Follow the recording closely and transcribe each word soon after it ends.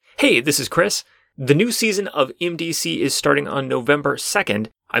Hey, this is Chris. The new season of MDC is starting on November 2nd.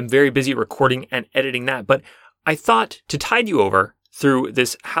 I'm very busy recording and editing that, but I thought to tide you over through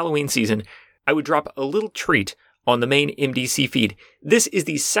this Halloween season, I would drop a little treat on the main MDC feed. This is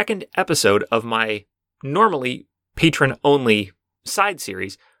the second episode of my normally patron-only side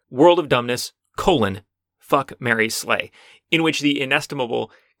series, World of Dumbness, Fuck, Marry, Slay, in which the inestimable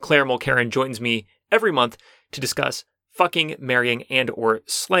Claire Mulcairn joins me every month to discuss fucking, marrying, and or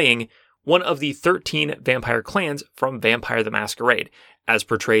slaying one of the 13 vampire clans from Vampire the Masquerade, as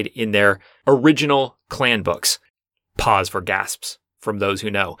portrayed in their original clan books. Pause for gasps from those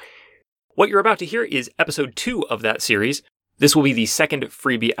who know. What you're about to hear is episode 2 of that series. This will be the second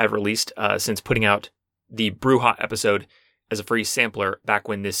freebie I've released since putting out the Bruja episode as a free sampler back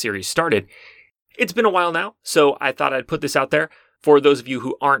when this series started. It's been a while now, so I thought I'd put this out there for those of you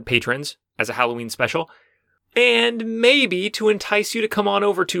who aren't patrons as a Halloween special, and maybe to entice you to come on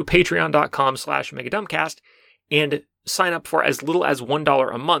over to patreon.com/megadumbcast and sign up for as little as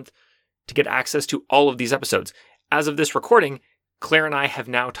 $1 a month to get access to all of these episodes. As of this recording, Claire and I have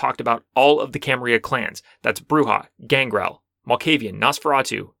now talked about all of the Camarilla clans. That's Bruja, Gangrel, Malkavian,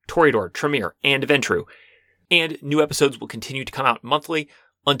 Nosferatu, Toreador, Tremere, and Ventrue. And new episodes will continue to come out monthly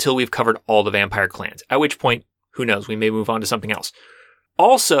until we've covered all the vampire clans, at which point, who knows, we may move on to something else.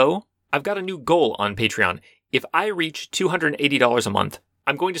 Also, I've got a new goal on Patreon. If I reach $280 a month,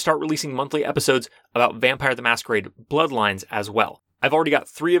 I'm going to start releasing monthly episodes about Vampire the Masquerade Bloodlines as well. I've already got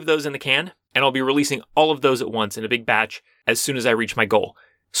 3 of those in the can, and I'll be releasing all of those at once in a big batch as soon as I reach my goal.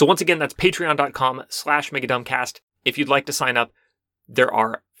 So once again, that's patreon.com/megadumbcast. If you'd like to sign up, there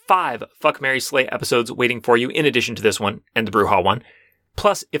are 5 Fuck, Marry, Slay episodes waiting for you in addition to this one and the Bruja one.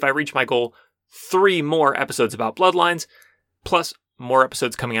 Plus, if I reach my goal, 3 more episodes about Bloodlines, plus more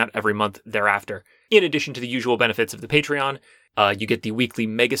episodes coming out every month thereafter. In addition to the usual benefits of the Patreon, you get the weekly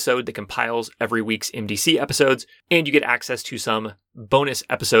megasode that compiles every week's MDC episodes, and you get access to some bonus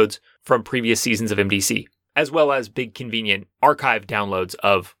episodes from previous seasons of MDC, as well as big convenient archive downloads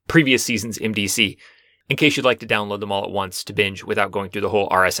of previous seasons MDC, in case you'd like to download them all at once to binge without going through the whole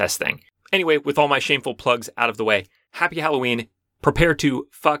RSS thing. Anyway, with all my shameful plugs out of the way, happy Halloween. Prepare to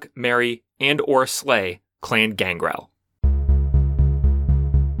fuck, marry, and or slay Clan Gangrel.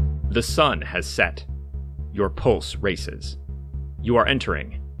 The sun has set. Your pulse races. You are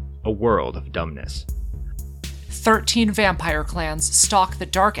entering a world of dumbness. 13 vampire clans stalk the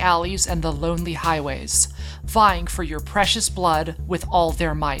dark alleys and the lonely highways, vying for your precious blood with all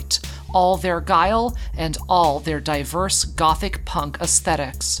their might, all their guile, and all their diverse gothic punk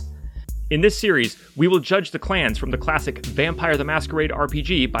aesthetics. In this series, we will judge the clans from the classic Vampire the Masquerade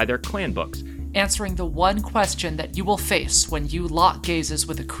RPG by their clan books, answering the one question that you will face when you lock gazes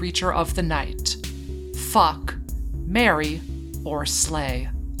with a creature of the night. Fuck, marry, or slay.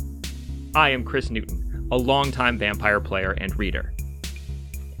 I am Chris Newton, a longtime vampire player and reader.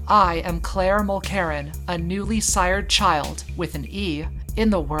 I am Claire Mulcairn, a newly sired child, with an E, in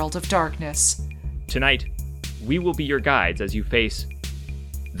the world of darkness. Tonight, we will be your guides as you face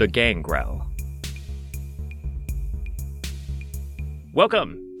the Gangrel.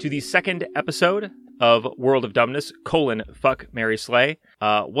 Welcome to the second episode of World of Dumbness, Fuck, Marry, Slay.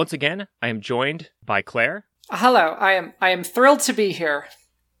 Once again, I am joined by Claire. Hello, I am thrilled to be here,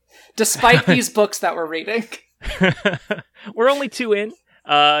 despite these books that we're reading. We're only 2 in.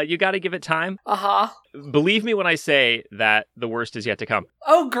 You gotta give it time. Uh-huh. Believe me when I say that the worst is yet to come.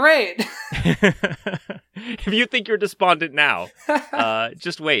 Oh, great. If you think you're despondent now,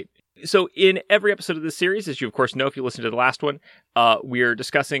 just wait. So in every episode of this series, as you of course know if you listened to the last one, we're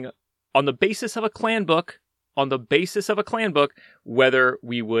discussing on the basis of a clan book, whether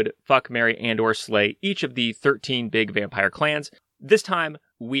we would fuck, marry, and or slay each of the 13 big vampire clans. This time,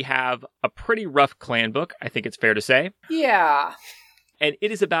 we have a pretty rough clan book, I think it's fair to say. Yeah. And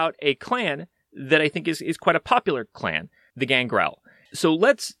it is about a clan that I think is quite a popular clan, the Gangrel. So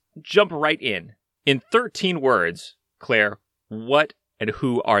let's jump right in. In 13 words, Claire, what and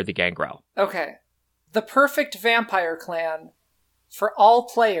who are the Gangrel? Okay. The perfect vampire clan for all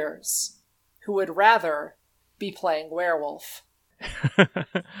players who would rather be playing werewolf.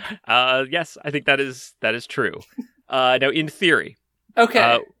 Yes, I think that is true. Now, in theory,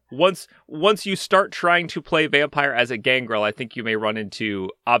 okay. Once you start trying to play vampire as a Gangrel, I think you may run into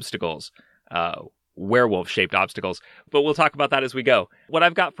obstacles, werewolf-shaped obstacles. But we'll talk about that as we go. What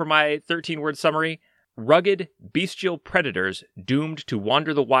I've got for my 13-word summary: rugged, bestial predators doomed to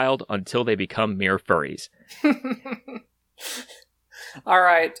wander the wild until they become mere furries. All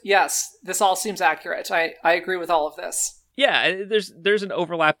right. Yes, this all seems accurate. I agree with all of this. Yeah, there's an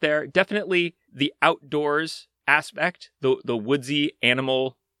overlap there. Definitely the outdoors aspect, the woodsy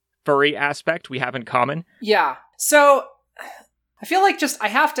animal furry aspect we have in common. Yeah. So, I feel like I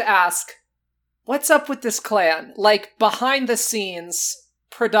have to ask, what's up with this clan? Like, behind the scenes,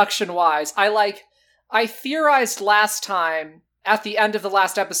 production-wise, I theorized last time, at the end of the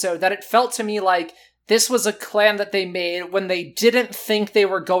last episode, that it felt to me like this was a clan that they made when they didn't think they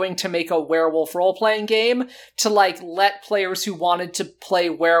were going to make a werewolf role-playing game to, like, let players who wanted to play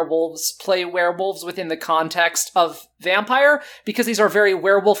werewolves within the context of vampire, because these are very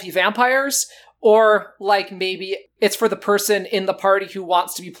werewolfy vampires. Or, like, maybe it's for the person in the party who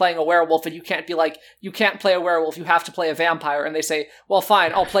wants to be playing a werewolf, and you can't be like, you can't play a werewolf, you have to play a vampire, and they say, well,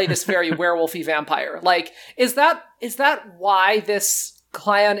 fine, I'll play this very werewolfy vampire. Like, is that why this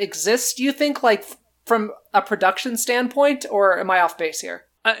clan exists, do you think, like, from a production standpoint, or am I off base here?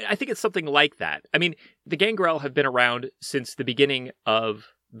 I think it's something like that. I mean, the Gangrel have been around since the beginning of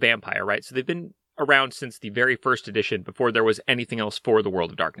Vampire, right? So they've been around since the very first edition, before there was anything else for the World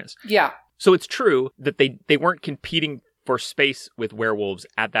of Darkness. Yeah. So it's true that they weren't competing for space with werewolves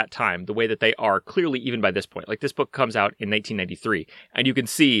at that time, the way that they are clearly even by this point. Like, this book comes out in 1993, and you can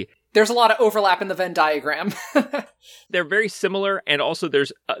see there's a lot of overlap in the Venn diagram. They're very similar, and also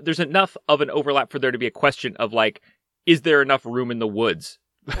there's enough of an overlap for there to be a question of, like, is there enough room in the woods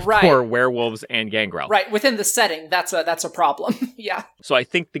for werewolves and Gangrel? Right, within the setting, that's a problem. Yeah. So I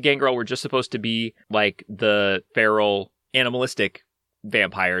think the Gangrel were just supposed to be like the feral, animalistic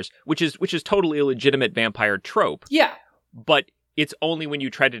vampires, which is totally a legitimate vampire trope. Yeah. But it's only when you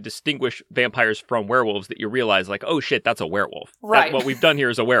try to distinguish vampires from werewolves that you realize, like, oh shit, that's a werewolf. Right. What we've done here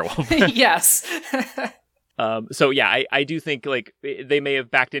is a werewolf. Yes. So yeah, I do think, like, they may have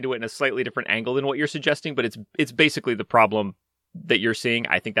backed into it in a slightly different angle than what you're suggesting, but it's basically the problem that you're seeing.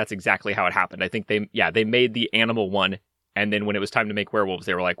 I think that's exactly how it happened. I think they made the animal one, and then when it was time to make werewolves,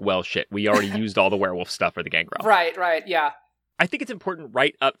 they were like, well, shit, we already used all the werewolf stuff for the Gangrel. Right, yeah. I think it's important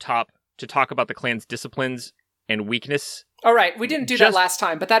right up top to talk about the clan's disciplines and weakness. All right, we didn't do that last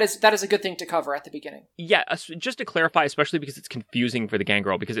time, but that is a good thing to cover at the beginning. Yeah, just to clarify, especially because it's confusing for the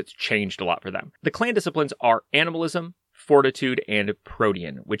Gangrel, because it's changed a lot for them. The clan disciplines are animalism, fortitude, and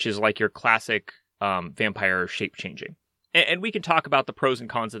protean, which is like your classic vampire shape-changing. And we can talk about the pros and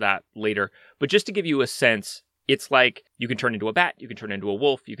cons of that later, but just to give you a sense, it's like you can turn into a bat, you can turn into a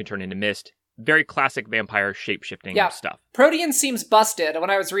wolf, you can turn into mist. Very classic vampire shape-shifting stuff. Protean seems busted. When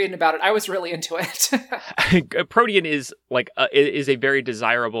I was reading about it, I was really into it. Protean is is a very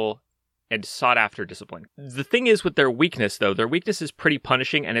desirable and sought-after discipline. The thing is with their weakness, though, their weakness is pretty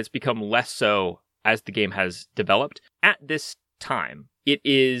punishing, and it's become less so as the game has developed. At this time, it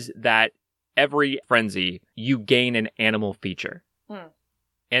is that every frenzy, you gain an animal feature.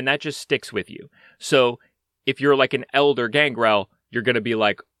 And that just sticks with you. So if you're like an elder Gangrel, you're going to be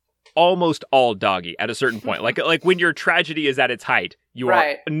like, almost all doggy at a certain point. Like when your tragedy is at its height, you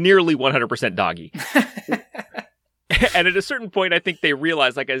are nearly 100% doggy. And at a certain point, I think they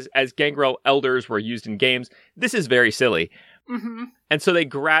realized, like, as Gangrel elders were used in games, this is very silly. Mm-hmm. And so they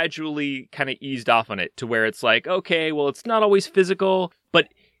gradually kind of eased off on it to where it's like, okay, well, it's not always physical, but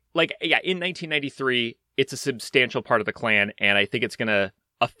like, yeah, in 1993, it's a substantial part of the clan, and I think it's going to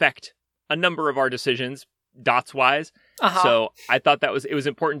affect a number of our decisions, dots-wise. So I thought it was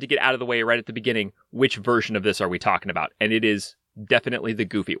important to get out of the way right at the beginning. Which version of this are we talking about? And it is definitely the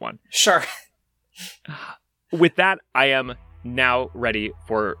goofy one. Sure. With that, I am now ready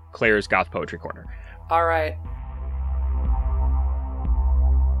for Claire's Goth Poetry Corner. All right.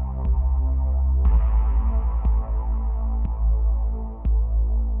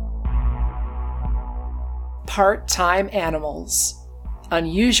 Part-time animals.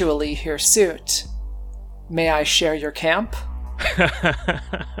 Unusually hirsute. May I share your camp?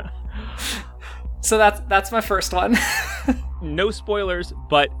 So that's my first one. No spoilers,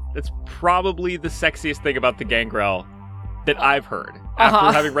 but that's probably the sexiest thing about the Gangrel that I've heard.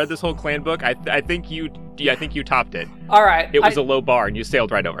 After having read this whole clan book, I think you topped it. All right. It was a low bar and you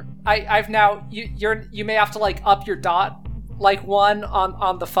sailed right over. I've now you may have to like up your dot like one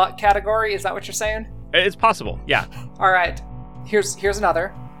on the fuck category. Is that what you're saying? It's possible. Yeah. All right. Here's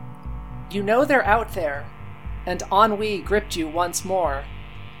another. You know they're out there, and ennui gripped you once more.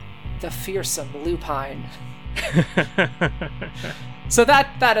 The fearsome lupine. So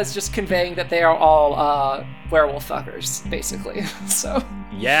that is just conveying that they are all werewolf fuckers, basically. So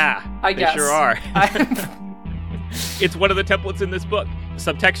yeah, I guess they sure are. It's one of the templates in this book,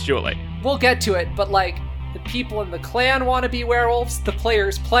 subtextually. We'll get to it, but like the people in the clan want to be werewolves, the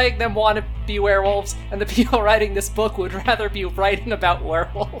players playing them want to be werewolves, and the people writing this book would rather be writing about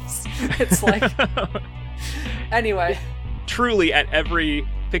werewolves. It's like... Anyway. Truly, at every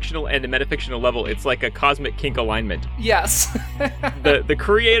fictional and the metafictional level, it's like a cosmic kink alignment. Yes. The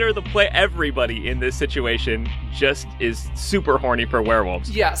creator, the play, everybody in this situation just is super horny for werewolves.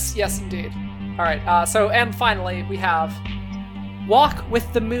 Yes, indeed. All right, and finally, we have Walk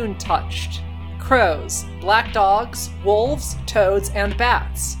with the Moon Touched. Crows, black dogs, wolves, toads, and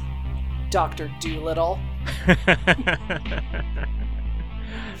bats. Dr. Dolittle.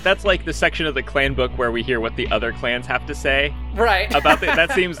 That's like the section of the clan book where we hear what the other clans have to say. Right.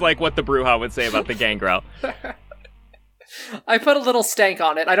 That seems like what the Brujah would say about the Gangrel. I put a little stank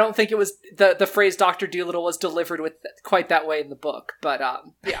on it. I don't think it was the phrase Dr. Dolittle was delivered with quite that way in the book, but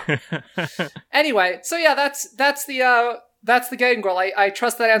yeah. Anyway, so yeah, that's the Gangrel. I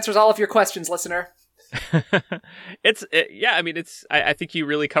trust that answers all of your questions, listener. I think you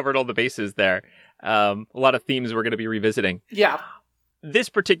really covered all the bases there. A lot of themes we're going to be revisiting. Yeah. This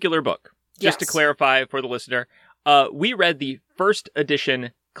particular book, just to clarify for the listener, we read the first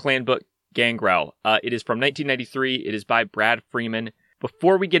edition clan book Gangrel. It is from 1993. It is by Brad Freeman.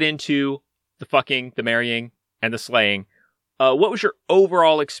 Before we get into the fucking, the marrying, and the slaying, what was your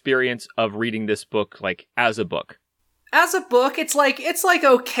overall experience of reading this book, like, as a book? As a book, it's like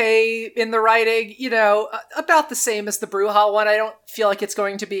okay in the writing, about the same as the Brujah one. I don't feel like it's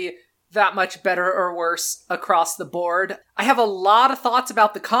going to be that much better or worse across the board. I have a lot of thoughts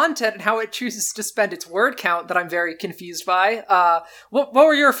about the content and how it chooses to spend its word count that I'm very confused by. What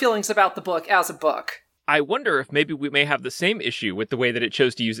were your feelings about the book as a book? I wonder if maybe we may have the same issue with the way that it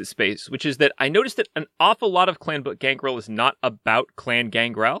chose to use its space, which is that I noticed that an awful lot of Clan Book Gangrel is not about Clan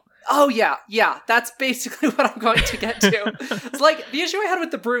Gangrel. Oh, yeah. That's basically what I'm going to get to. It's like, the issue I had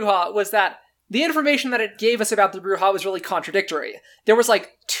with the Brujah was that the information that it gave us about the Brujah was really contradictory. There was,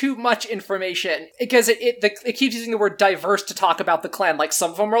 too much information, because it keeps using the word diverse to talk about the clan. Like,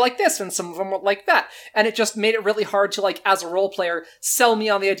 some of them were like this, and some of them were like that. And it just made it really hard to, as a role player, sell me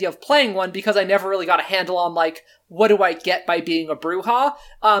on the idea of playing one, because I never really got a handle on, what do I get by being a Brujah?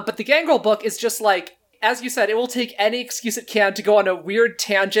 But the Gangrel book is just as you said, it will take any excuse it can to go on a weird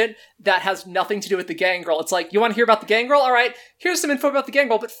tangent that has nothing to do with the Gangrel. It's like, you want to hear about the Gangrel? All right, here's some info about the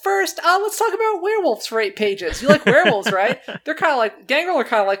Gangrel. But first, let's talk about werewolves for 8 pages. You like werewolves, right? They're kind of like, Gangrel are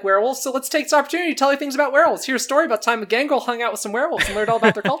kind of like werewolves, so let's take this opportunity to tell you things about werewolves. Here's a story about time a Gangrel hung out with some werewolves and learned all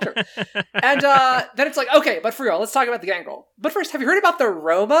about their culture. And then it's like, okay, but for real, let's talk about the Gangrel. But first, have you heard about the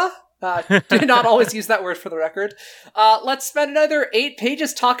Roma? Do not always use that word for the record. Let's spend another 8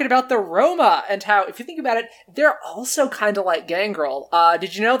 pages talking about the Roma and how, if you think about it, they're also kind of like Gangrel.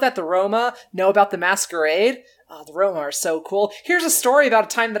 Did you know that the Roma know about the masquerade? The Roma are so cool. Here's a story about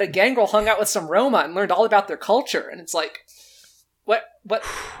a time that a Gangrel hung out with some Roma and learned all about their culture. And it's like, what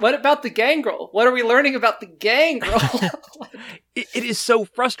about the Gangrel? What are we learning about the Gangrel? It is so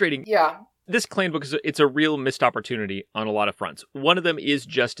frustrating. Yeah. This clan book, it's a real missed opportunity on a lot of fronts. One of them is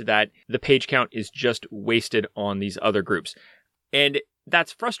just that the page count is just wasted on these other groups. And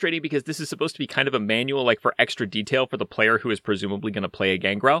that's frustrating because this is supposed to be kind of a manual, for extra detail for the player who is presumably going to play a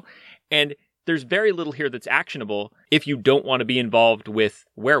Gangrel. And there's very little here that's actionable if you don't want to be involved with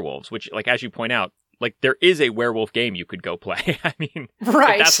werewolves, which, as you point out, there is a werewolf game you could go play. I mean,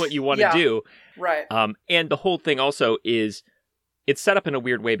 right. If that's what you want to do. Right. And the whole thing also is, it's set up in a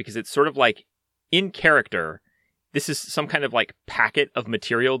weird way because it's sort of in character, this is some kind of packet of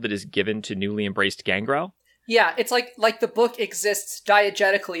material that is given to newly embraced Gangrel. Yeah, it's like the book exists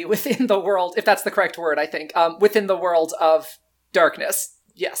diegetically within the world, if that's the correct word, I think, within the world of darkness.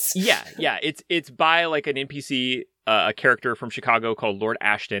 Yes. Yeah. It's by an NPC, a character from Chicago called Lord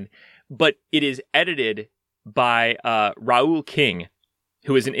Ashton, but it is edited by Raoul King,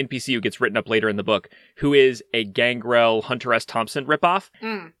 who is an NPC who gets written up later in the book, who is a Gangrel Hunter S. Thompson ripoff.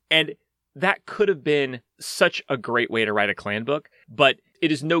 Mm. And that could have been such a great way to write a clan book, but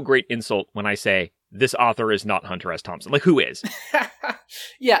it is no great insult when I say this author is not Hunter S. Thompson. Who is?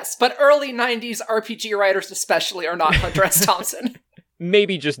 Yes, but early 90s RPG writers especially are not Hunter S. Thompson.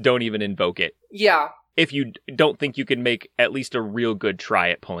 Maybe just don't even invoke it. Yeah. If you don't think you can make at least a real good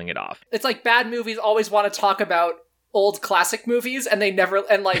try at pulling it off. It's like bad movies always want to talk about old classic movies, and they never,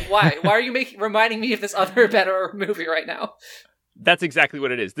 and why? Why are you reminding me of this other better movie right now? That's exactly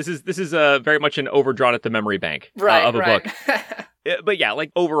what it is. This is very much an overdrawn at the memory bank of a book. But yeah,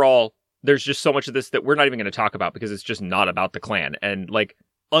 overall, there's just so much of this that we're not even going to talk about because it's just not about the clan. And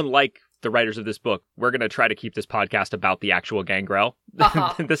unlike the writers of this book, we're going to try to keep this podcast about the actual Gangrel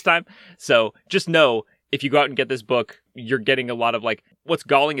this time. So just know, if you go out and get this book, you're getting a lot of what's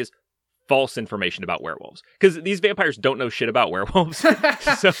galling is false information about werewolves, because these vampires don't know shit about werewolves.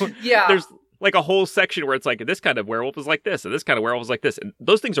 So yeah, there's a whole section where it's this kind of werewolf is like this, and this kind of werewolf is like this, and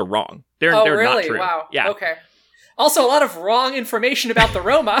those things are wrong. They're really? not true. Wow. Yeah. Okay. Also, a lot of wrong information about the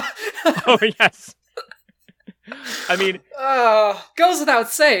Roma. Oh, yes. I mean... goes without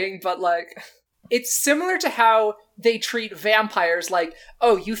saying, but, like... It's similar to how they treat vampires, like,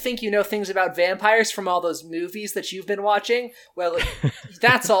 oh, you think you know things about vampires from all those movies that you've been watching? Well,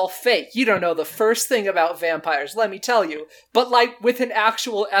 that's all fake. You don't know the first thing about vampires, let me tell you. But, like, with an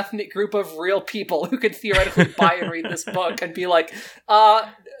actual ethnic group of real people who could theoretically buy and read this book and be like,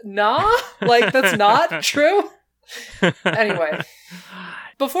 nah? Like, that's not true? Anyway.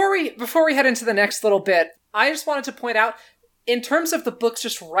 Before we head into the next little bit, I just wanted to point out, in terms of the book's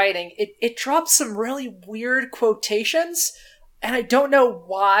just writing, it drops some really weird quotations, and I don't know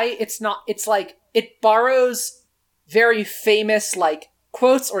why. It's like, it borrows very famous, like,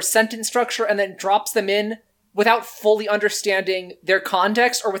 quotes or sentence structure and then drops them in without fully understanding their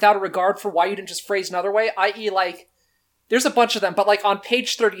context or without a regard for why you didn't just phrase another way, i.e., like, there's a bunch of them, but like on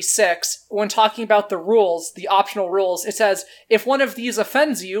page 36, when talking about the rules, the optional rules, it says, if one of these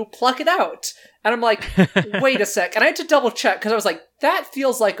offends you, pluck it out. And I'm like, wait a sec. And I had to double check because I was like, that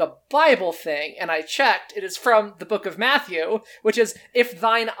feels like a Bible thing. And I checked. It is from the book of Matthew, which is, if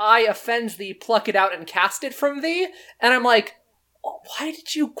thine eye offends thee, pluck it out and cast it from thee. And I'm like, why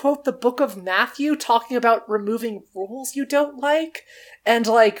did you quote the book of Matthew talking about removing rules you don't like? And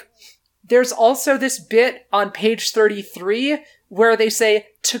like, there's also this bit on page 33 where they say,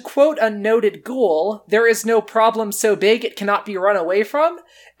 to quote a noted ghoul, there is no problem so big it cannot be run away from.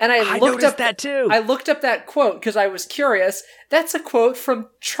 And I looked up that too. I looked up that quote because I was curious. That's a quote from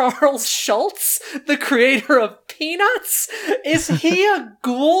Charles Schulz, the creator of Peanuts. Is he a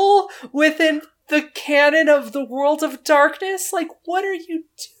ghoul within the canon of the World of Darkness? Like, what are you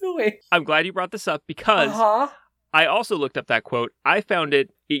doing? I'm glad you brought this up because I also looked up that quote. I found it,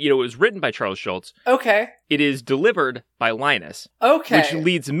 it was written by Charles Schulz. Okay. It is delivered by Linus. Okay. Which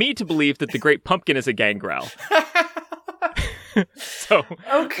leads me to believe that the Great Pumpkin is a gangrel. So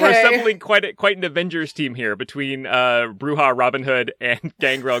we're assembling quite an Avengers team here between Brujah Robin Hood and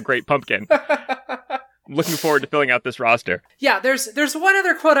Gangrel Great Pumpkin. I'm looking forward to filling out this roster. Yeah, there's one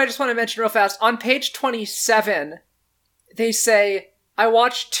other quote I just want to mention real fast. On page 27, they say, I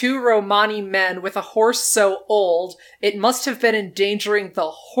watched 2 Romani men with a horse so old, it must have been endangering the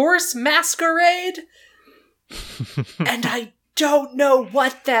horse masquerade? And I don't know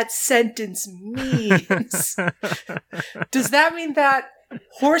what that sentence means. Does that mean that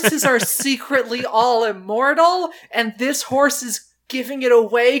horses are secretly all immortal, and this horse is giving it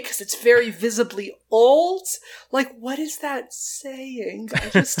away because it's very visibly old? Like, what is that saying? I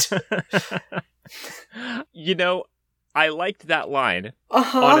just... I liked that line,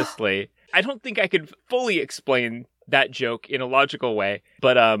 honestly. I don't think I could fully explain that joke in a logical way,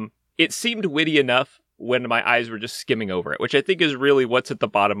 but it seemed witty enough when my eyes were just skimming over it, which I think is really what's at the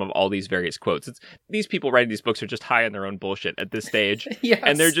bottom of all these various quotes. These people writing these books are just high on their own bullshit at this stage. Yes.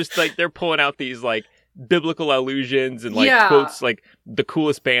 And they're just like, they're pulling out these like biblical allusions and like quotes like the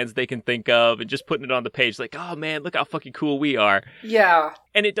coolest bands they can think of and just putting it on the page like, oh man, look how fucking cool we are. Yeah.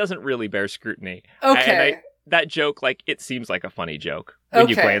 And it doesn't really bear scrutiny. Okay. And that joke, like, it seems like a funny joke when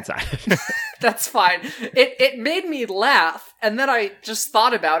you glance at it. That's fine. It made me laugh, and then I just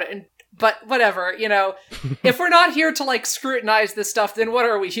thought about it, but whatever, if we're not here to, like, scrutinize this stuff, then what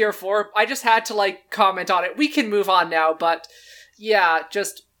are we here for? I just had to, like, comment on it. We can move on now, but yeah,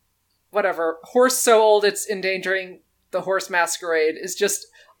 just whatever. Horse so old it's endangering the horse masquerade is just,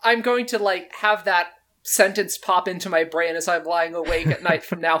 I'm going to, like, have that sentence pop into my brain as I'm lying awake at night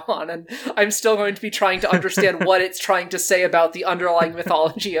from now on, and I'm still going to be trying to understand what it's trying to say about the underlying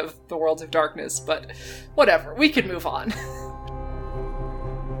mythology of the World of Darkness, but whatever, we can move on.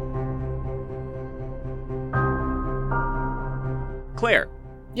 Claire.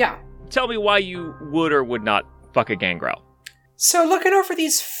 Yeah. Tell me why you would or would not fuck a gangrel. So looking over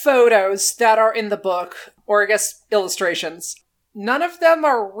these photos that are in the book, or I guess illustrations, none of them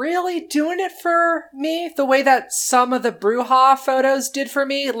are really doing it for me the way that some of the Brujah photos did for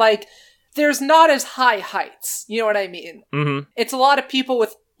me. Like, there's not as high heights. You know what I mean? Mm-hmm. It's a lot of people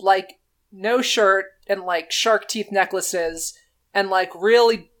with, like, no shirt and, like, shark teeth necklaces and, like,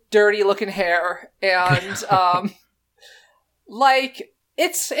 really dirty looking hair. And, like,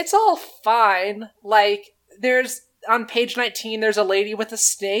 it's all fine. Like, on page 19, there's a lady with a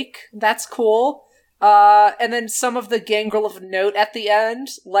snake. That's cool. And then some of the gangrel of note at the end,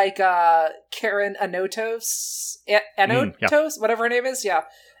 like Karen Anotos, whatever her name is, yeah.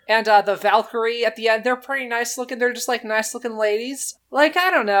 And the Valkyrie at the end, they're pretty nice looking. They're just like nice looking ladies. Like,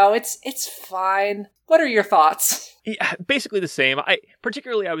 I don't know, it's fine. What are your thoughts? Yeah, basically the same. I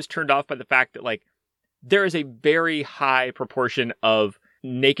was turned off by the fact that like there is a very high proportion of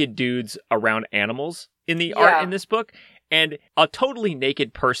naked dudes around animals in the art in this book. And a totally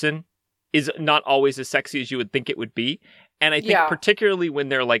naked person is not always as sexy as you would think it would be. And I think particularly when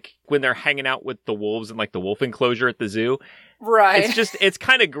they're hanging out with the wolves in like the wolf enclosure at the zoo. Right. It's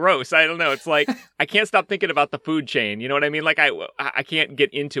kind of gross. I don't know. It's like, I can't stop thinking about the food chain. You know what I mean? Like I can't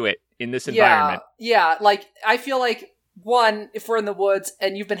get into it in this environment. Yeah. Like I feel like, one, if we're in the woods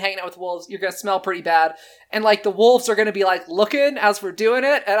and you've been hanging out with wolves, you're going to smell pretty bad. And like the wolves are going to be like looking as we're doing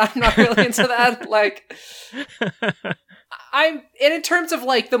it. And I'm not really into that. Like and in terms of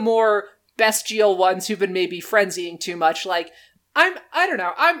like the more bestial ones who've been maybe frenzying too much, like I don't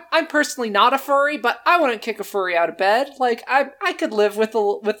know. I'm personally not a furry, but I wouldn't kick a furry out of bed. Like I could live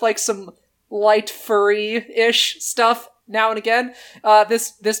with like some light furry-ish stuff now and again.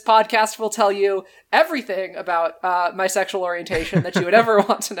 This podcast will tell you everything about my sexual orientation that you would ever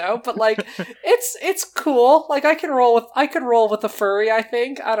want to know. But like, it's cool. Like I could roll with a furry. I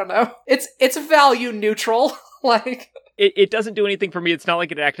think, I don't know. It's value neutral. Like it doesn't do anything for me. It's not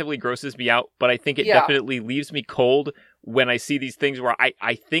like it actively grosses me out, but I think it definitely leaves me cold when I see these things where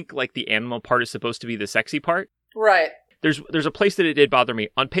I think like the animal part is supposed to be the sexy part. Right. There's a place that it did bother me.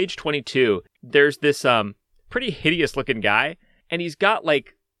 On page 22, there's this pretty hideous looking guy, and he's got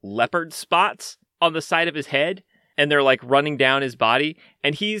like leopard spots on the side of his head, and they're like running down his body,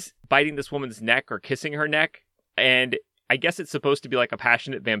 and he's biting this woman's neck or kissing her neck, and I guess it's supposed to be like a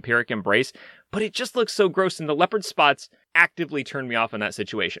passionate vampiric embrace, but it just looks so gross, and the leopard spots actively turn me off in that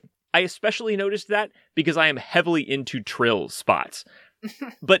situation. I especially noticed that because I am heavily into Trill spots.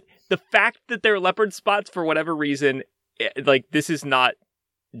 But the fact that they're leopard spots for whatever reason, like this is not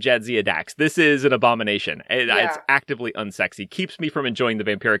Jadzia Dax. This is an abomination. It's actively unsexy. Keeps me from enjoying the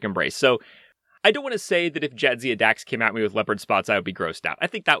vampiric embrace. So I don't want to say that if Jadzia Dax came at me with leopard spots, I would be grossed out. I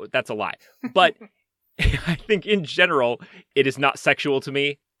think that's a lie. But I think in general, it is not sexual to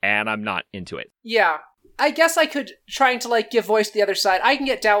me, and I'm not into it. Yeah. I guess I could, trying to like give voice to the other side, I can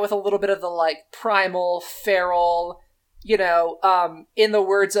get down with a little bit of the like primal, feral, you know, in the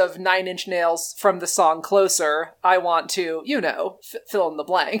words of Nine Inch Nails from the song Closer, I want to, you know, fill in the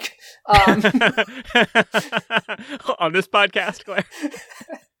blank. On this podcast, Claire?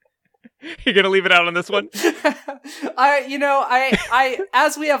 You're going to leave it out on this one? I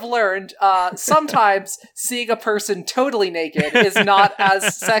as we have learned, sometimes seeing a person totally naked is not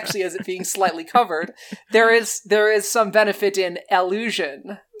as sexy as it being slightly covered. There is some benefit in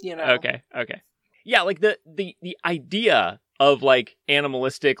illusion, you know. Okay. Yeah, like the idea of like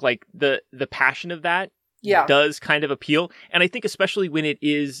animalistic, like the passion of that does kind of appeal. And I think especially when it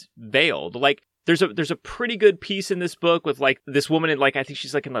is veiled, like there's a pretty good piece in this book with like this woman in like, I think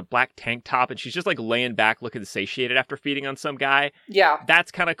she's like in a black tank top and she's just like laying back looking satiated after feeding on some guy. Yeah.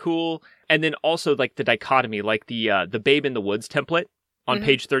 That's kind of cool. And then also like the dichotomy, like the Babe in the Woods template on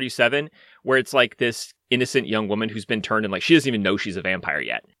page 37, where it's like this innocent young woman who's been turned and like she doesn't even know she's a vampire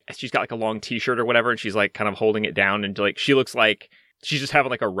yet. She's got like a long t-shirt or whatever and she's like kind of holding it down and like she looks like she's just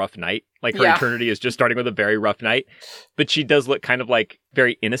having like a rough night. Like her eternity is just starting with a very rough night. But she does look kind of like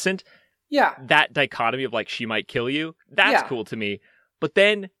very innocent. Yeah. That dichotomy of like she might kill you, that's cool to me. But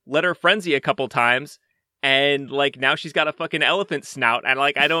then let her frenzy a couple times and like now she's got a fucking elephant snout and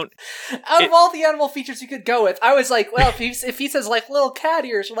like I don't out of all the animal features you could go with, I was like, well, if he says like little cat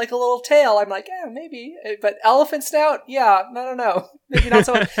ears or like a little tail, I'm like, yeah, maybe. But elephant snout, yeah, I don't know. Maybe not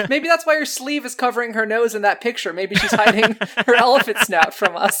so much. Maybe that's why her sleeve is covering her nose in that picture. Maybe she's hiding her elephant snout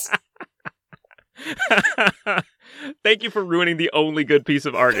from us. Thank you for ruining the only good piece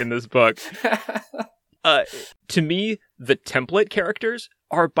of art in this book. To me, the template characters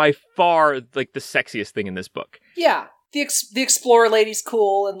are by far like the sexiest thing in this book. Yeah, the explorer lady's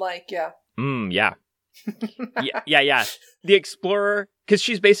cool and like yeah. Yeah. Yeah. The explorer, because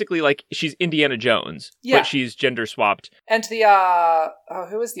she's basically like she's Indiana Jones, but she's gender swapped. And the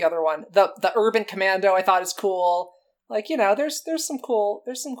who is the other one? The urban commando I thought is cool. Like, you know, there's some cool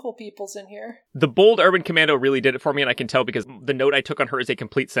peoples in here. The bold urban commando really did it for me, and I can tell because the note I took on her is a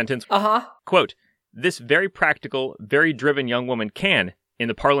complete sentence. Quote, "This very practical, very driven young woman can, in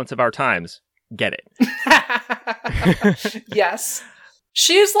the parlance of our times, get it." Yes.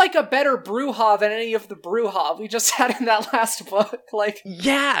 She's like a better Brujah than any of the Brujah we just had in that last book. Like,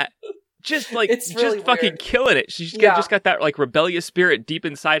 yeah. Just like, it's really just fucking weird. killing it. She's just got that like rebellious spirit deep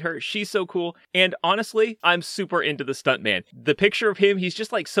inside her. She's so cool. And honestly, I'm super into the stuntman. The picture of him, he's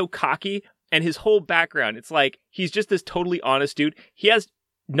just like so cocky, and his whole background, it's like he's just this totally honest dude. He has,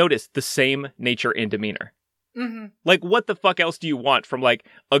 notice, the same nature and demeanor. Mm-hmm. Like, what the fuck else do you want from like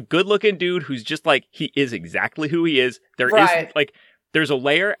a good looking dude who's just like, he is exactly who he is. There is like, there's a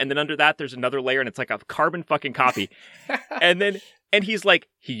layer, and then under that, there's another layer, and it's like a carbon fucking copy. And he's like,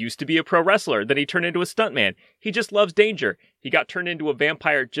 he used to be a pro wrestler, then he turned into a stuntman. He just loves danger. He got turned into a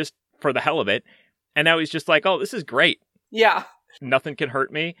vampire just for the hell of it. And now he's just like, oh, this is great. Yeah. Nothing can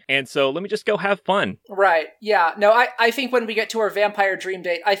hurt me. And so let me just go have fun. Right. Yeah. No, I think when we get to our vampire dream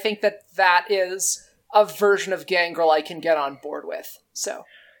date, I think that is a version of Gangrel I can get on board with. So.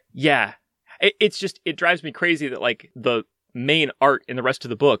 Yeah. It drives me crazy that like the main art in the rest of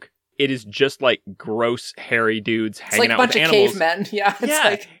the book, it is just like gross, hairy dudes hanging out with animals. It's like a bunch of cavemen. Yeah. Yeah.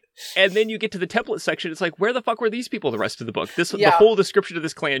 Like... And then you get to the template section. It's like, where the fuck were these people the rest of the book? The whole description of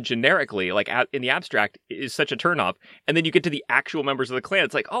this clan generically, like in the abstract, is such a turnoff. And then you get to the actual members of the clan.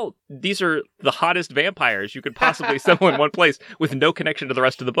 It's like, oh, these are the hottest vampires you could possibly assemble in one place with no connection to the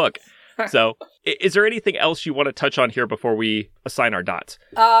rest of the book. So, is there anything else you want to touch on here before we assign our dots?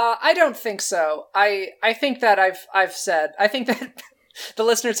 I don't think so. I think that I've said. I think that the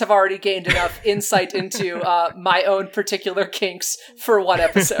listeners have already gained enough insight into my own particular kinks for one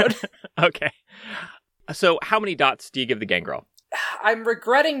episode. Okay. So, how many dots do you give the Gangrel? I'm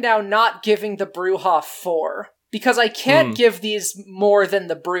regretting now not giving the Brujah 4. Because I can't give these more than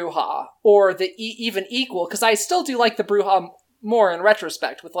the Brujah, or the even equal, because I still do like the Brujah more in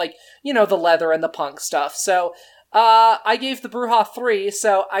retrospect, with like, you know, the leather and the punk stuff. So, I gave the Brujah 3,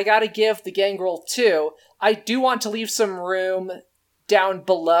 so I gotta give the Gangrel 2. I do want to leave some room down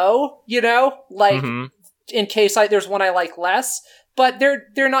below, you know, like, in case there's one I like less, but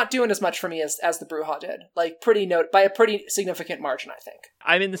they're not doing as much for me as the Brujah did. Like, by a pretty significant margin, I think.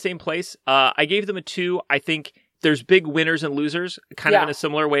 I'm in the same place. I gave them a 2. I think there's big winners and losers, kind of in a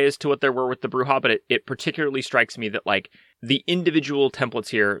similar way as to what there were with the Brujah, but it particularly strikes me that, like, the individual templates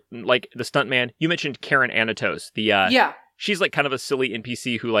here, like the stuntman, you mentioned Karen Anatos. She's like kind of a silly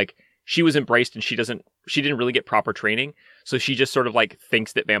NPC who, like, she was embraced and she didn't really get proper training. So she just sort of like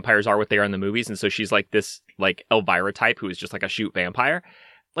thinks that vampires are what they are in the movies. And so she's like this like Elvira type who is just like a shoot vampire.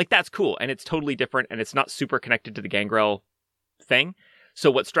 Like, that's cool. And it's totally different. And it's not super connected to the Gangrel thing.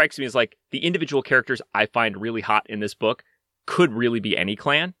 So what strikes me is like the individual characters I find really hot in this book could really be any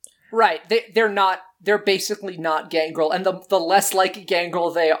clan. Right. They're basically not Gangrel. And the less like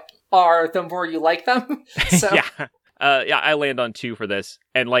Gangrel they are, the more you like them. So yeah. I land on 2 for this.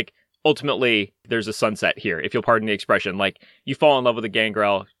 And like, ultimately, there's a sunset here, if you'll pardon the expression. Like, you fall in love with a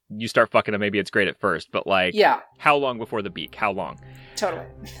Gangrel, you start fucking them, maybe it's great at first, but like, how long before the beak? How long? Totally.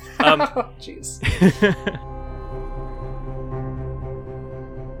 Jeez.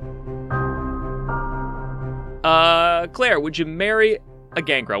 Claire, would you marry a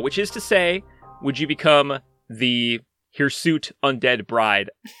Gangrel? Which is to say, would you become the hirsute undead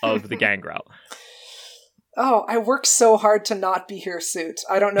bride of the Gangrel? Oh, I work so hard to not be hirsute.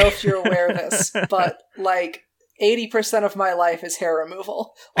 I don't know if you're aware of this, but like 80% of my life is hair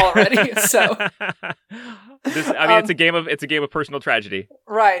removal already. So, it's a game of personal tragedy.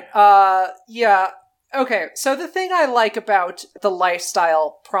 Right. Yeah. Okay. So the thing I like about the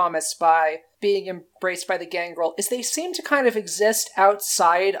lifestyle promised by being embraced by the Gangrel is they seem to kind of exist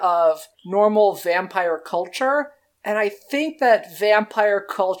outside of normal vampire culture, and I think that vampire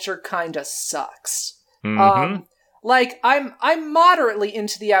culture kind of sucks. Like, I'm moderately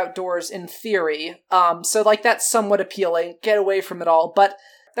into the outdoors in theory, so like that's somewhat appealing, get away from it all, but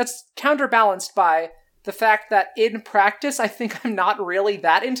that's counterbalanced by the fact that in practice, I think I'm not really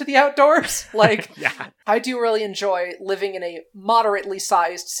that into the outdoors. Like, I do really enjoy living in a moderately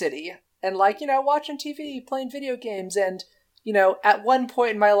sized city, and like, you know, watching TV, playing video games, and, you know, at one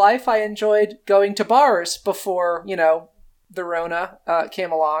point in my life, I enjoyed going to bars before, you know, the Rona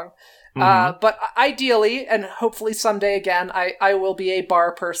came along. But ideally, and hopefully someday again, I will be a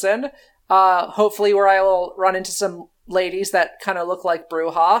bar person. Hopefully where I will run into some ladies that kind of look like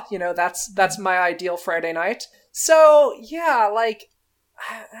Brujah. You know, that's my ideal Friday night. So, yeah, like,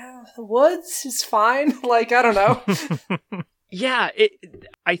 the woods is fine. Like, I don't know. Yeah,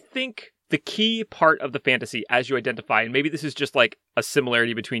 I think the key part of the fantasy, as you identify, and maybe this is just like a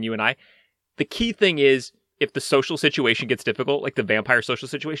similarity between you and I, the key thing is, if the social situation gets difficult, like the vampire social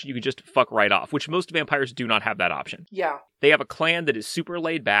situation, you can just fuck right off, which most vampires do not have that option. Yeah. They have a clan that is super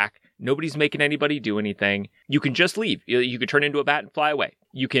laid back. Nobody's making anybody do anything. You can just leave. You can turn into a bat and fly away.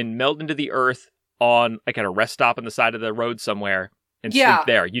 You can melt into the earth on like at a rest stop on the side of the road somewhere and sleep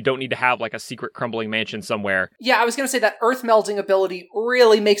there. You don't need to have like a secret crumbling mansion somewhere. Yeah, I was going to say that earth melding ability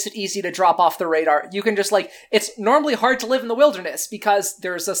really makes it easy to drop off the radar. You can just like, it's normally hard to live in the wilderness because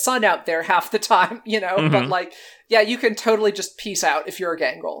there's a sun out there half the time, you know, but like, yeah, you can totally just peace out if you're a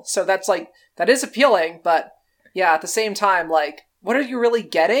Gangrel. So that's like, that is appealing, but yeah, at the same time, like, what are you really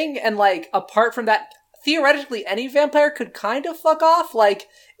getting? And like, apart from that theoretically any vampire could kind of fuck off, like,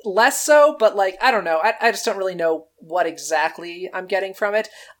 less so, but, like, I don't know. I just don't really know what exactly I'm getting from it.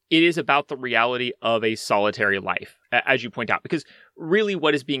 It is about the reality of a solitary life, as you point out, because really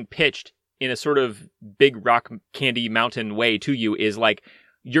what is being pitched in a sort of big rock candy mountain way to you is like,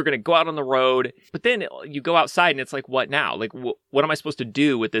 you're going to go out on the road, but then you go outside and it's like, what now? Like, what am I supposed to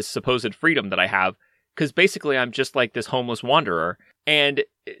do with this supposed freedom that I have? Because basically I'm just like this homeless wanderer. And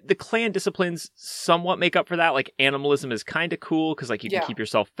the clan disciplines somewhat make up for that. Like, animalism is kind of cool because, like, you can keep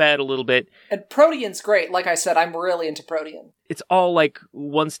yourself fed a little bit. And Protean's great. Like I said, I'm really into Protean. It's all like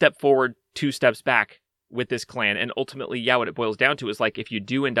one step forward, two steps back with this clan. And ultimately, yeah, what it boils down to is, like, if you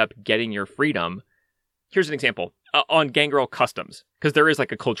do end up getting your freedom, here's an example on Gangrel customs, because there is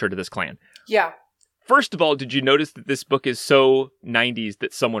like a culture to this clan. Yeah. First of all, did you notice that this book is so 90s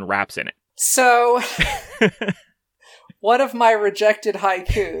that someone raps in it? So, one of my rejected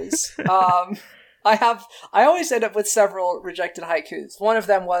haikus, I always end up with several rejected haikus. One of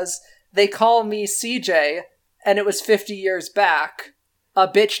them was, they call me CJ, and it was 50 years back, a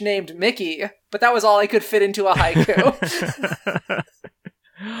bitch named Mickey, but that was all I could fit into a haiku.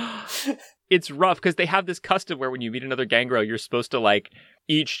 It's rough because they have this custom where when you meet another Gangrel, you're supposed to like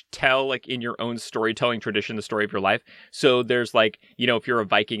each tell like in your own storytelling tradition the story of your life. So there's like, you know, if you're a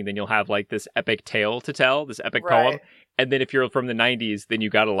Viking, then you'll have like this epic tale to tell, this epic poem. And then if you're from the 90s, then you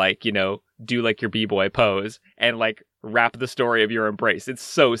got to like, you know, do like your B-boy pose and like rap the story of your embrace. It's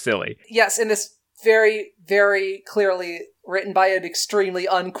so silly. Yes, and it's very, very clearly written by an extremely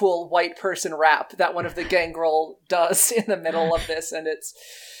uncool white person rap that one of the Gangrel does in the middle of this, and it's...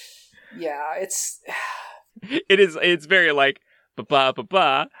 Yeah, it's very like ba ba ba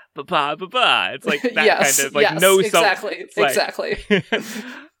ba ba ba ba ba. It's like that kind of like exactly.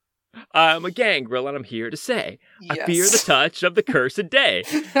 I'm a Gangrel and I'm here to say I fear the touch of the cursed day.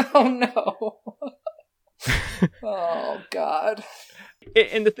 Oh no. Oh god.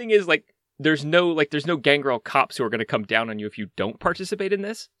 And the thing is, like, there's no Gangrel cops who are going to come down on you if you don't participate in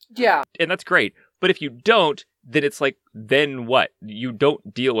this. Yeah. And that's great. But if you don't, then it's like, then what? You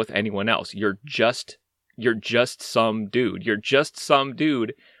don't deal with anyone else. You're just some dude. You're just some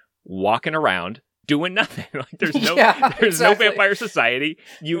dude walking around doing nothing. Like there's no vampire society.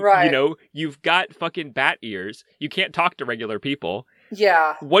 You know, you've got fucking bat ears. You can't talk to regular people.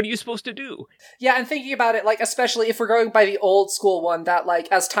 Yeah. What are you supposed to do? Yeah, and thinking about it, like, especially if we're going by the old school one that, like,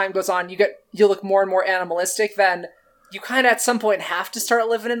 as time goes on, you look more and more animalistic, then you kind of at some point have to start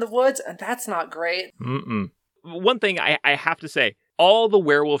living in the woods, and that's not great. One thing I have to say, all the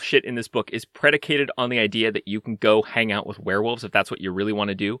werewolf shit in this book is predicated on the idea that you can go hang out with werewolves if that's what you really want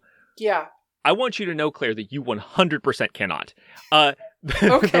to do. Yeah. I want you to know, Claire, that you 100% cannot.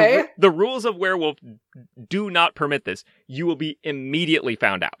 Okay. The rules of werewolf do not permit this. You will be immediately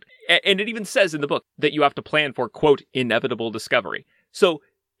found out. And it even says in the book that you have to plan for, quote, inevitable discovery. So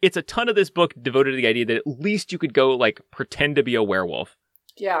it's a ton of this book devoted to the idea that at least you could go, like, pretend to be a werewolf.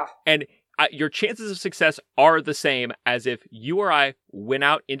 Yeah. And your chances of success are the same as if you or I went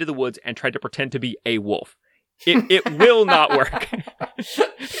out into the woods and tried to pretend to be a wolf. It will not work.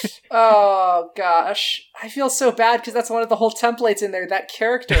 Oh, gosh. I feel so bad because that's one of the whole templates in there, that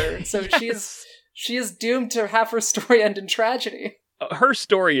character. So Yes. she is doomed to have her story end in tragedy. Her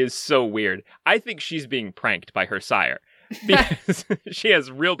story is so weird. I think she's being pranked by her sire. Because she has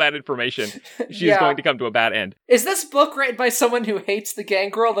real bad information. She is going to come to a bad end. Is this book written by someone who hates the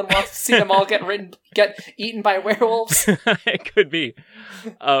Gangrel and wants to see them all get eaten by werewolves? It could be.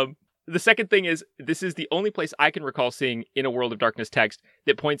 The second thing is, this is the only place I can recall seeing in a World of Darkness text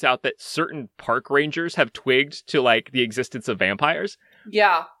that points out that certain park rangers have twigged to, like, the existence of vampires.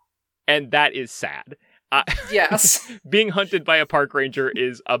 Yeah. And that is sad. Yes. Being hunted by a park ranger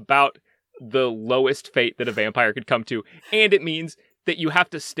is about the lowest fate that a vampire could come to. And it means that you have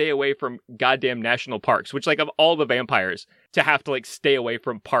to stay away from goddamn national parks, which, like, of all the vampires, to have to, like, stay away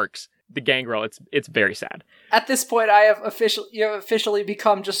from parks, the Gangrel, it's very sad. At this point, you have officially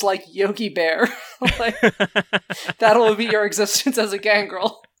become just like Yogi Bear. Like, that'll be your existence as a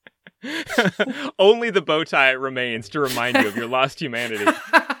Gangrel. Only the bow tie remains to remind you of your lost humanity.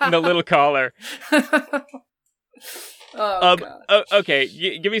 And the little collar. God.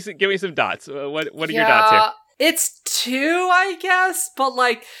 Okay, give me some dots. What are your dots here? It's 2, I guess, but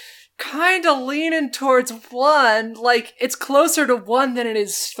like kind of leaning towards 1. Like it's closer to 1 than it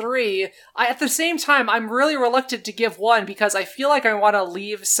is 3. At the same time, I'm really reluctant to give 1 because I feel like I want to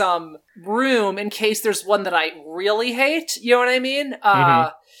leave some room in case there's one that I really hate. You know what I mean?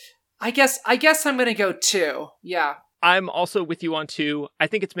 I guess I'm gonna go 2. Yeah. I'm also with you on 2. I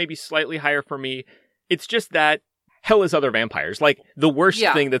think it's maybe slightly higher for me. It's just that hell is other vampires. Like, the worst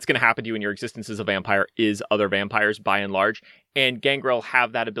Yeah. thing that's going to happen to you in your existence as a vampire is other vampires, by and large. And Gangrel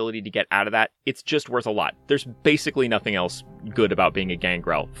have that ability to get out of that. It's just worth a lot. There's basically nothing else good about being a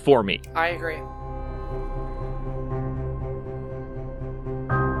Gangrel, for me. I agree.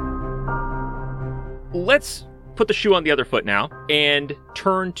 Let's put the shoe on the other foot now and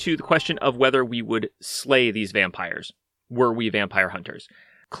turn to the question of whether we would slay these vampires, were we vampire hunters.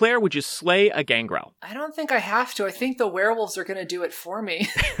 Claire, would you slay a Gangrel? I don't think I have to. I think the werewolves are going to do it for me.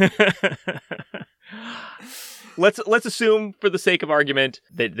 Let's assume, for the sake of argument,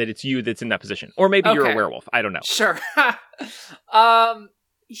 that it's you that's in that position. Or maybe you're a Okay. werewolf. I don't know. Sure.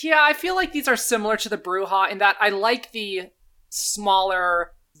 Yeah, I feel like these are similar to the Brujah in that I like the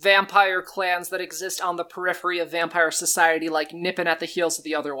smaller vampire clans that exist on the periphery of vampire society, like nipping at the heels of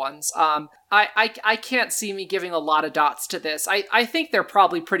the other ones. I can't see me giving a lot of dots to this. I think they're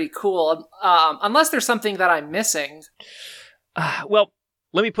probably pretty cool, unless there's something that I'm missing. Well,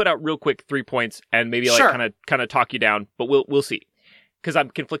 let me put out real quick 3 points and maybe Sure. kind of talk you down, but we'll see, because I'm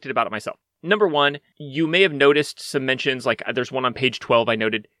conflicted about it myself. Number one, you may have noticed some mentions, like there's one on page 12 I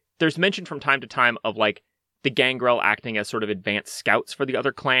noted. There's mention from time to time of like the Gangrel acting as sort of advanced scouts for the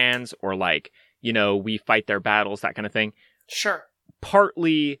other clans, or like, we fight their battles, that kind of thing. Sure.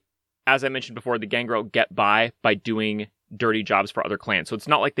 Partly, as I mentioned before, the Gangrel get by doing dirty jobs for other clans. So it's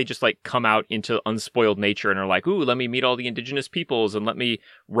not like they just like come out into unspoiled nature and are like, ooh, let me meet all the indigenous peoples and let me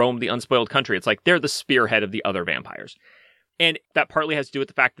roam the unspoiled country. It's like they're the spearhead of the other vampires. And that partly has to do with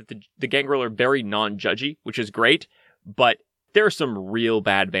the fact that the Gangrel are very non-judgy, which is great, but there are some real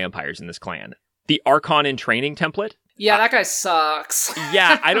bad vampires in this clan. The Archon in training template. Yeah, that guy sucks.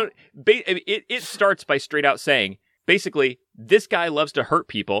 Yeah, I don't... It starts by straight out saying, basically, this guy loves to hurt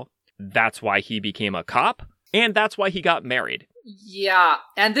people. That's why he became a cop. And that's why he got married. Yeah,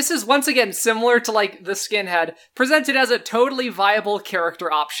 and this is once again similar to like the Skinhead, presented as a totally viable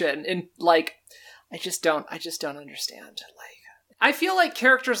character option. And like, I just don't understand. Like, I feel like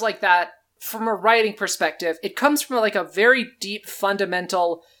characters like that, from a writing perspective, it comes from like a very deep,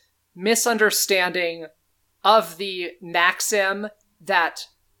 fundamental misunderstanding of the maxim that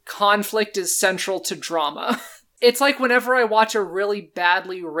conflict is central to drama. It's like whenever I watch a really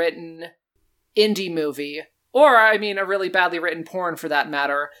badly written indie movie, or I mean a really badly written porn for that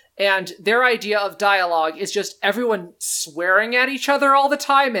matter, and their idea of dialogue is just everyone swearing at each other all the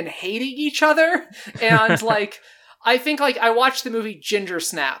time and hating each other. And like, I think like I watched the movie Ginger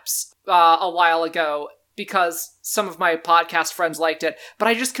Snaps a while ago because some of my podcast friends liked it, but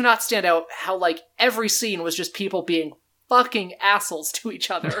I just cannot stand out how like every scene was just people being fucking assholes to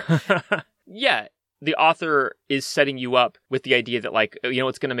each other. Yeah. The author is setting you up with the idea that, like,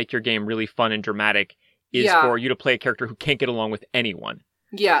 what's going to make your game really fun and dramatic is for you to play a character who can't get along with anyone.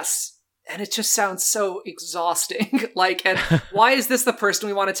 Yes. And it just sounds so exhausting. Like, and why is this the person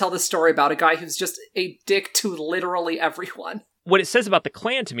we want to tell this story about? A guy who's just a dick to literally everyone. What it says about the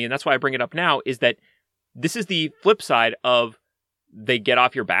clan to me, and that's why I bring it up now, is that this is the flip side of they get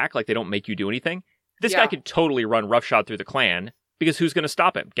off your back, like they don't make you do anything. This guy could totally run roughshod through the clan, because who's going to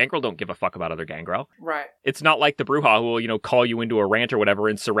stop him? Gangrel don't give a fuck about other Gangrel. Right. It's not like the Brujah who will, call you into a rant or whatever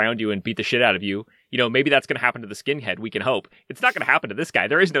and surround you and beat the shit out of you. Maybe that's going to happen to the Skinhead, we can hope. It's not going to happen to this guy.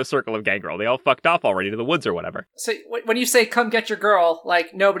 There is no circle of Gangrel. They all fucked off already to the woods or whatever. So when you say, come get your girl,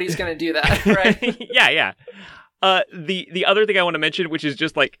 like, nobody's going to do that, right? Yeah. The other thing I want to mention, which is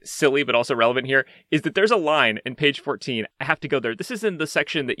just like silly but also relevant here, is that there's a line in page 14. I have to go there. This is in the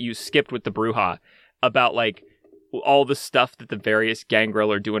section that you skipped with the Brujah about like all the stuff that the various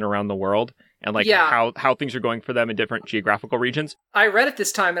Gangrel are doing around the world and like how things are going for them in different geographical regions. I read it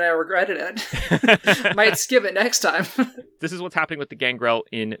this time and I regretted it. Might skip it next time. This is what's happening with the Gangrel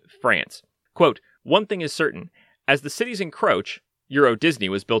in France. Quote, "One thing is certain. As the cities encroach, Euro Disney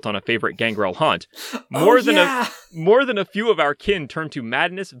was built on a favorite Gangrel haunt. More than a few of our kin turn to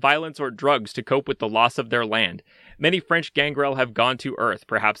madness, violence, or drugs to cope with the loss of their land. Many French Gangrel have gone to earth,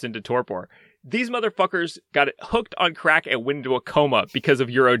 perhaps into torpor. These motherfuckers got it hooked on crack and went into a coma because of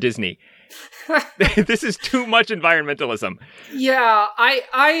Euro Disney. This is too much environmentalism." Yeah,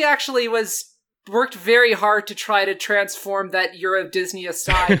 I actually worked very hard to try to transform that Euro Disney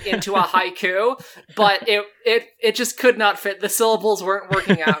aside into a haiku, but it just could not fit. The syllables weren't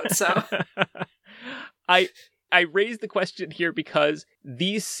working out, so. I raised the question here because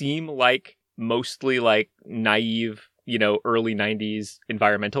these seem like mostly like naive, early 90s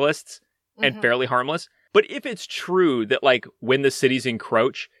environmentalists. And fairly harmless. But if it's true that, like, when the cities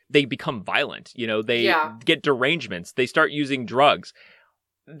encroach, they become violent, they get derangements, they start using drugs,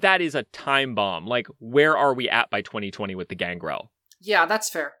 that is a time bomb. Like, where are we at by 2020 with the Gangrel? Yeah,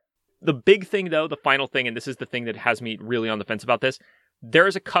 that's fair. The big thing, though, the final thing, and this is the thing that has me really on the fence about this, there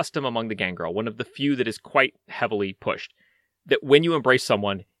is a custom among the Gangrel, one of the few that is quite heavily pushed, that when you embrace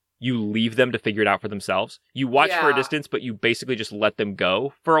someone, you leave them to figure it out for themselves. You watch for a distance, but you basically just let them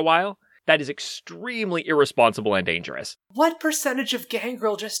go for a while. That is extremely irresponsible and dangerous. What percentage of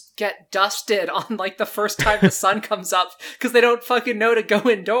Gangrel just get dusted on, like, the first time the sun comes up because they don't fucking know to go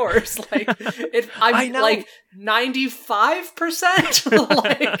indoors? Like, I know. Like,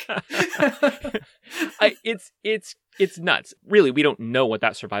 95%? Like... It's nuts. Really, we don't know what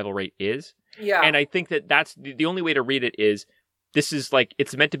that survival rate is. Yeah. And I think that that's the only way to read it is this is like,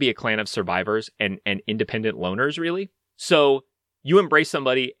 it's meant to be a clan of survivors and independent loners, really. So you embrace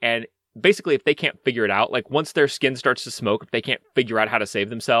somebody and basically, if they can't figure it out, like once their skin starts to smoke, if they can't figure out how to save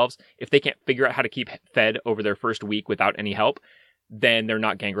themselves, if they can't figure out how to keep fed over their first week without any help, then they're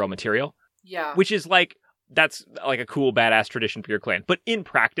not Gangrel material. Yeah. Which is like, that's like a cool, badass tradition for your clan. But in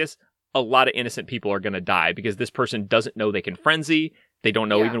practice, a lot of innocent people are going to die because this person doesn't know they can frenzy. They don't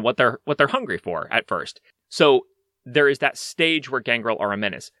know even what they're hungry for at first. So there is that stage where Gangrel are a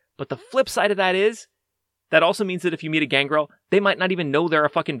menace. But the flip side of that is, that also means that if you meet a Gangrel, they might not even know they're a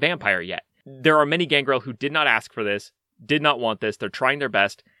fucking vampire yet. There are many Gangrel who did not ask for this, did not want this, they're trying their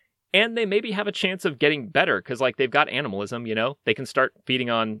best, and they maybe have a chance of getting better, because like they've got animalism, you know? They can start feeding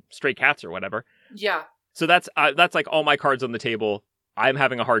on stray cats or whatever. Yeah. So that's like all my cards on the table. I'm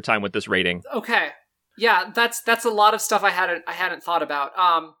having a hard time with this rating. Okay. Yeah, that's a lot of stuff I hadn't thought about.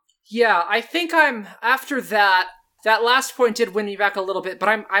 Yeah, I think I'm, after that last point did win me back a little bit, but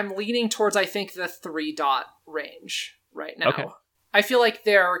I'm leaning towards, I think, the 3-dot range right now. Okay. I feel like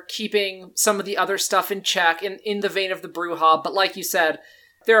they're keeping some of the other stuff in check in the vein of the Brujah, but like you said,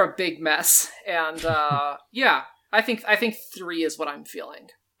 they're a big mess. And yeah, I think 3 is what I'm feeling.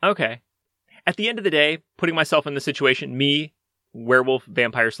 Okay. At the end of the day, putting myself in the situation, me, werewolf,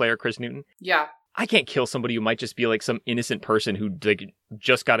 vampire slayer, Chris Newton. Yeah. I can't kill somebody who might just be like some innocent person who like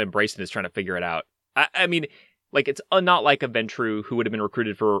just got embraced and is trying to figure it out. I mean, like, it's not like a Ventrue who would have been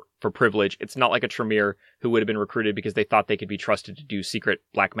recruited for privilege. It's not like a Tremere who would have been recruited because they thought they could be trusted to do secret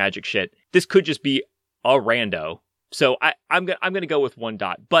black magic shit. This could just be a rando. So I'm gonna go with 1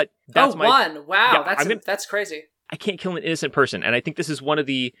 dot. But that's one. Wow, yeah, that's crazy. I can't kill an innocent person, and I think this is one of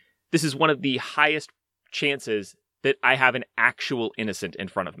the highest chances that I have an actual innocent in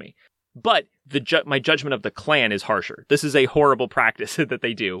front of me. But my judgment of the clan is harsher. This is a horrible practice that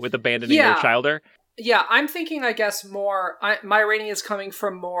they do with abandoning their childer. Yeah, I'm thinking, I guess, more... my rating is coming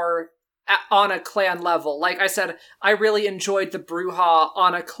from more on a clan level. Like I said, I really enjoyed the Brujah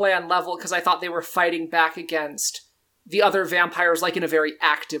on a clan level because I thought they were fighting back against the other vampires, like, in a very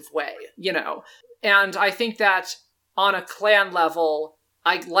active way, you know? And I think that on a clan level,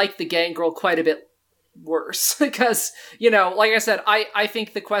 I like the Gangrel quite a bit worse. Because, you know, like I said, I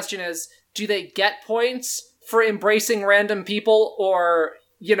think the question is, do they get points for embracing random people? Or,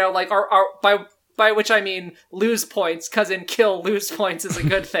 you know, like, are by which I mean lose points, because in kill, lose points is a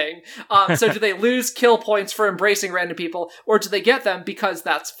good thing. So do they lose kill points for embracing random people, or do they get them because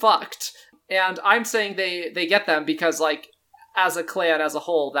that's fucked? And I'm saying they get them because, like, as a clan, as a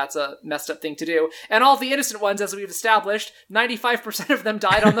whole, that's a messed up thing to do. And all the innocent ones, as we've established, 95% of them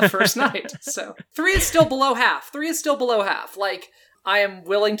died on the first night. So 3 is still below half. Like, I am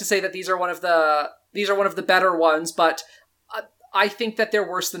willing to say that these are one of the better ones, but I think that they're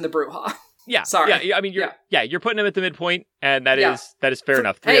worse than the Brujah. Yeah. Sorry. Yeah. I mean, you're putting them at the midpoint, and that is fair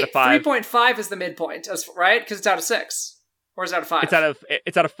enough. 3 out of 5. 3.5 is the midpoint, right? Because it's out of 6. Or is it out of 5?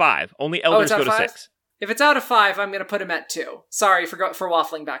 It's out of 5. Only elders go to 6. If it's out of 5, I'm going to put him at 2. Sorry for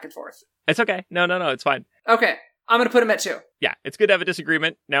waffling back and forth. It's okay. No, it's fine. Okay. I'm going to put him at 2. Yeah, it's good to have a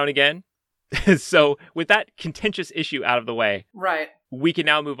disagreement now and again. So with that contentious issue out of the way, right, we can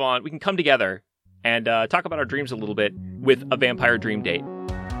now move on. We can come together and talk about our dreams a little bit with a vampire dream date.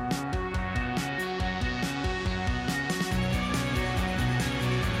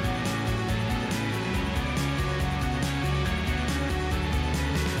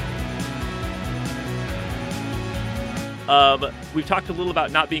 We've talked a little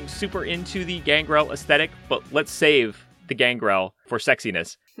about not being super into the Gangrel aesthetic, but let's save the Gangrel for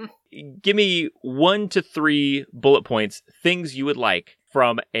sexiness. Give me 1 to 3 bullet points, things you would like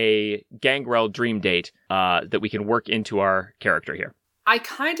from a Gangrel dream date that we can work into our character here. I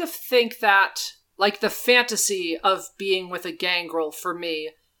kind of think that, like, the fantasy of being with a Gangrel for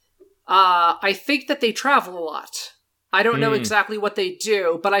me, I think that they travel a lot. I don't know exactly what they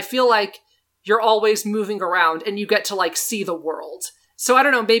do, but I feel like you're always moving around and you get to, like, see the world. So I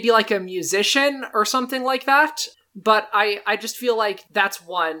don't know, maybe like a musician or something like that. But I just feel like that's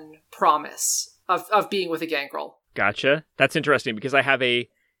one promise of being with a Gangrel. Gotcha. That's interesting because I have a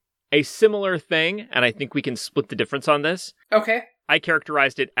a similar thing, and I think we can split the difference on this. Okay. I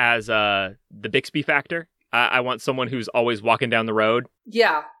characterized it as the Bixby factor. I want someone who's always walking down the road.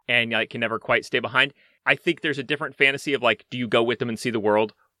 Yeah. And like can never quite stay behind. I think there's a different fantasy of like, do you go with them and see the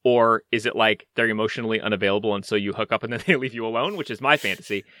world? Or is it like they're emotionally unavailable and so you hook up and then they leave you alone, which is my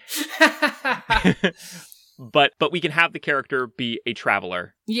fantasy. But we can have the character be a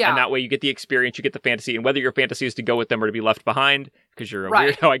traveler. Yeah. And that way you get the experience, you get the fantasy, and whether your fantasy is to go with them or to be left behind, because you're a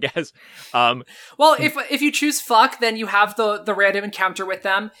Right. weirdo, I guess. Well, if you choose fuck, then you have the random encounter with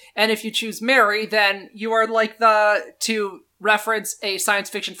them. And if you choose marry, then you are like to reference a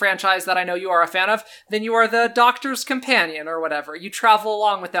science fiction franchise that I know you are a fan of, then you are the Doctor's companion or whatever. You travel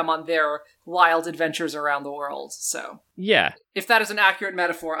along with them on their wild adventures around the world. So Yeah. if that is an accurate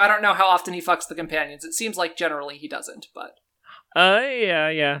metaphor, I don't know how often he fucks the companions. It seems like generally he doesn't, but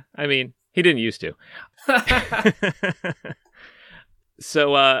Yeah. I mean, he didn't used to.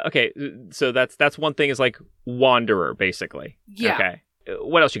 So, okay. So that's one thing is like Wanderer, basically. Yeah. Okay.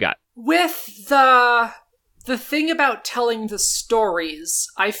 What else you got? With the thing about telling the stories,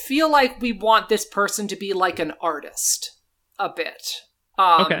 I feel like we want this person to be like an artist a bit.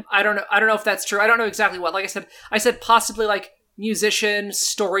 Okay. I don't know if that's true. I don't know exactly what. Like I said possibly like musician,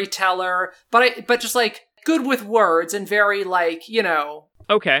 storyteller, but just like good with words and very like,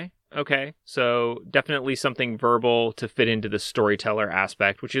 Okay. So definitely something verbal to fit into the storyteller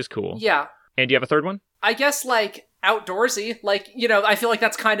aspect, which is cool. Yeah. And do you have a third one? I guess like outdoorsy, like, I feel like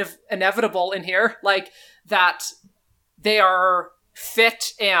that's kind of inevitable in here. Like that they are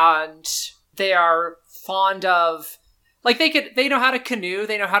fit and they are fond of, like they know how to canoe,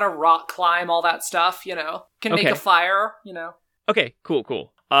 they know how to rock climb, all that stuff, can make Okay. a fire, Okay,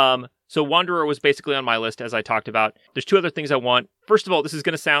 cool. So Wanderer was basically on my list, as I talked about. There's two other things I want. First of all, this is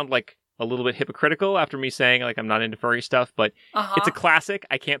going to sound like a little bit hypocritical after me saying like I'm not into furry stuff, but it's a classic.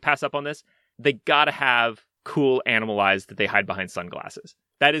 I can't pass up on this. They gotta have cool animal eyes that they hide behind sunglasses.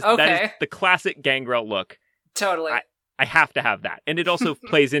 That is the classic Gangrel look. Totally. I have to have that. And it also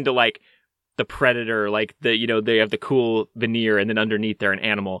plays into like the predator, like they have the cool veneer and then underneath they're an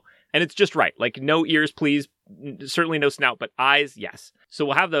animal. And it's just right. Like no ears, please. Certainly no snout, but eyes, yes. So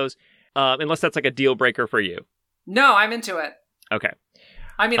we'll have those. Unless that's like a deal breaker for you. No, I'm into it. Okay.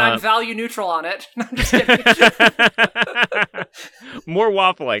 I mean, I'm value neutral on it. I'm just kidding. More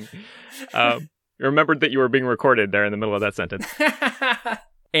waffling. Remembered that you were being recorded there in the middle of that sentence.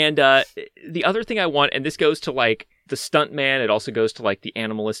 And the other thing I want, and this goes to like the stuntman, it also goes to like the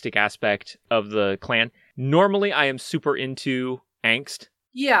animalistic aspect of the clan. Normally, I am super into Angst.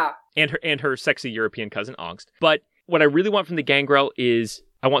 Yeah. And her sexy European cousin, Angst. But what I really want from the Gangrel is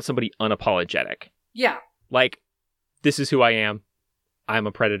I want somebody unapologetic. Yeah. Like, this is who I am. I'm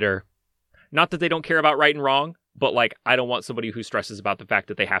a predator. Not that they don't care about right and wrong, but like, I don't want somebody who stresses about the fact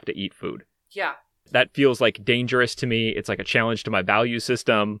that they have to eat food. Yeah. That feels like dangerous to me. It's like a challenge to my value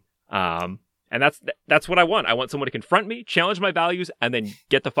system. And that's what I want. I want someone to confront me, challenge my values, and then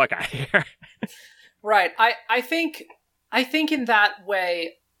get the fuck out of here. Right. I think in that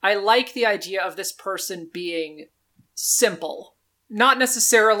way, I like the idea of this person being simple. Not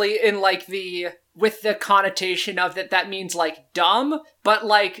necessarily in like with the connotation of that means like dumb, but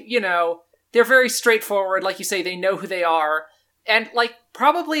like, they're very straightforward. Like you say, they know who they are. And like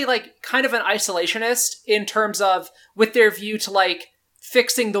probably like kind of an isolationist in terms of with their view to like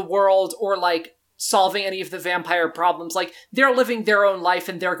fixing the world or like solving any of the vampire problems. Like they're living their own life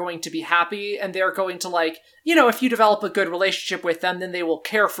and they're going to be happy and they're going to like, if you develop a good relationship with them, then they will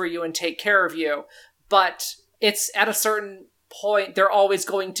care for you and take care of you. But it's at a certain point, they're always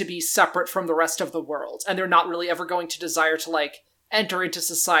going to be separate from the rest of the world. And they're not really ever going to desire to like enter into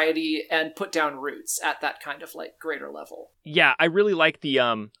society and put down roots at that kind of like greater level. Yeah, I really like the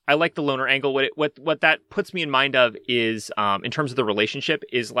loner angle. What that puts me in mind of is in terms of the relationship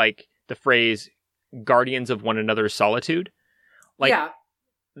is like the phrase guardians of one another's solitude. Like yeah.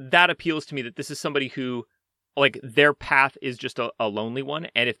 That appeals to me that this is somebody who like their path is just a lonely one,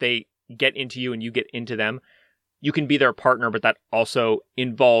 and if they get into you and you get into them, you can be their partner, but that also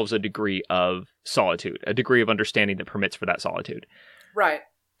involves a degree of solitude, a degree of understanding that permits for that solitude. Right.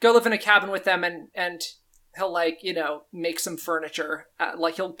 Go live in a cabin with them and he'll like, make some furniture.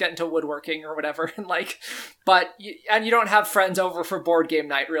 Like he'll get into woodworking or whatever. And like, but you don't have friends over for board game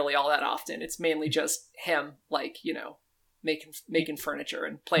night really all that often. It's mainly just him, like, making furniture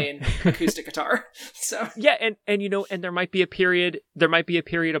and playing acoustic guitar. So yeah. And there might be a period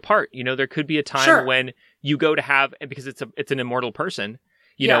apart, there could be a time Sure. when you go to have, and because it's an immortal person,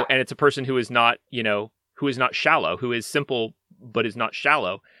 know, and it's a person who is not, who is not shallow, who is simple, but is not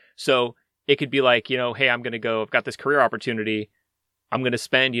shallow. So it could be like, hey, I'm going to go, I've got this career opportunity. I'm going to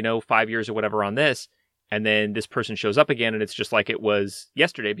spend, 5 years or whatever on this. And then this person shows up again and it's just like it was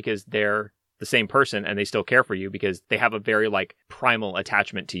yesterday because they're the same person and they still care for you because they have a very like primal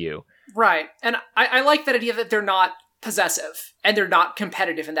attachment to you. Right. And I like that idea that they're not possessive and they're not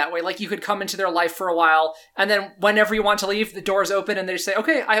competitive in that way. Like you could come into their life for a while and then whenever you want to leave, the door's open and they say,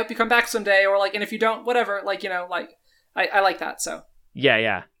 okay, I hope you come back someday. Or like, and if you don't, whatever, like, I like that. So.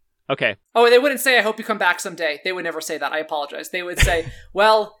 Yeah. Okay. Oh, they wouldn't say, I hope you come back someday. They would never say that. I apologize. They would say,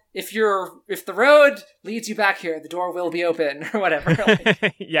 well, if the road leads you back here, the door will be open or whatever.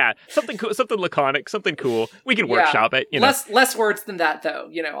 Like, yeah. Something cool, something laconic, something cool. We can workshop it. Less words than that though,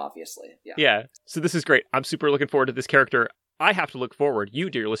 obviously. Yeah. Yeah. So this is great. I'm super looking forward to this character. I have to look forward. You,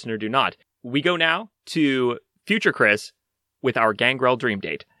 dear listener, do not. We go now to future Chris with our Gangrel dream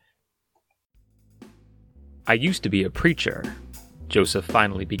date. I used to be a preacher, Joseph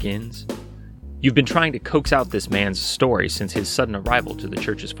finally begins. You've been trying to coax out this man's story since his sudden arrival to the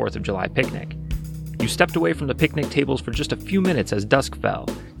church's 4th of July picnic. You stepped away from the picnic tables for just a few minutes as dusk fell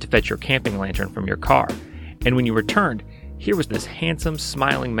to fetch your camping lantern from your car, and when you returned, here was this handsome,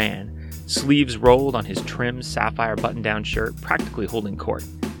 smiling man, sleeves rolled on his trim sapphire button-down shirt, practically holding court.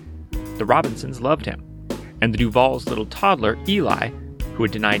 The Robinsons loved him, and the Duvall's little toddler, Eli, who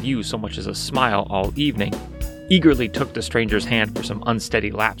had denied you so much as a smile all evening, eagerly took the stranger's hand for some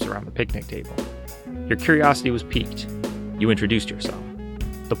unsteady laps around the picnic table. Your curiosity was piqued. You introduced yourself.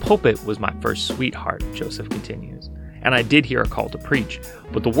 The pulpit was my first sweetheart, Joseph continues, and I did hear a call to preach,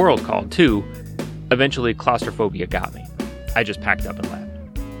 but the world called too. Eventually, claustrophobia got me. I just packed up and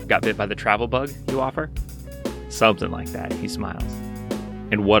left. Got bit by the travel bug, you offer? Something like that, he smiles.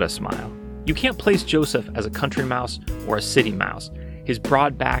 And what a smile. You can't place Joseph as a country mouse or a city mouse. His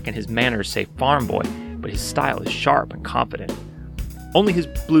broad back and his manners say farm boy, but his style is sharp and confident. Only his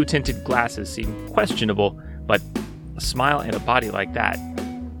blue-tinted glasses seem questionable, but a smile and a body like that,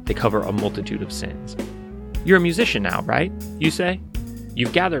 they cover a multitude of sins. You're a musician now, right? You say?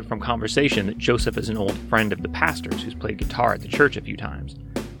 You've gathered from conversation that Joseph is an old friend of the pastor's who's played guitar at the church a few times.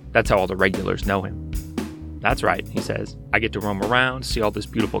 That's how all the regulars know him. That's right, he says. I get to roam around, see all this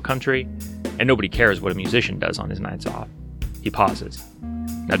beautiful country, and nobody cares what a musician does on his nights off. He pauses.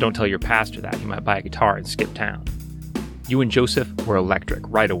 Now don't tell your pastor that. He might buy a guitar and skip town. You and Joseph were electric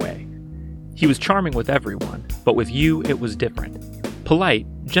right away. He was charming with everyone, but with you it was different. Polite,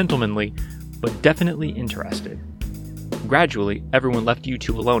 gentlemanly, but definitely interested. Gradually, everyone left you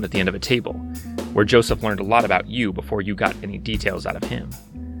two alone at the end of a table, where Joseph learned a lot about you before you got any details out of him.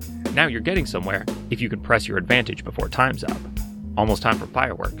 Now you're getting somewhere if you can press your advantage before time's up. Almost time for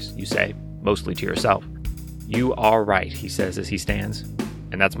fireworks, you say, mostly to yourself. You are right, he says as he stands.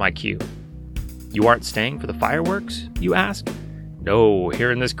 And that's my cue. You aren't staying for the fireworks, you ask? No,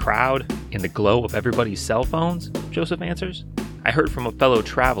 here in this crowd, in the glow of everybody's cell phones, Joseph answers. I heard from a fellow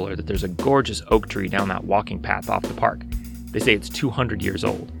traveler that there's a gorgeous oak tree down that walking path off the park. They say it's 200 years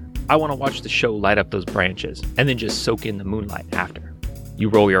old. I want to watch the show light up those branches, and then just soak in the moonlight after. You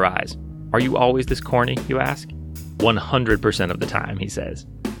roll your eyes. Are you always this corny, you ask? 100% of the time, he says.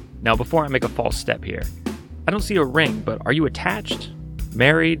 Now before I make a false step here, I don't see a ring, but are you attached?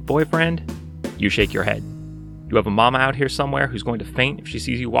 Married? Boyfriend? You shake your head. You have a mama out here somewhere who's going to faint if she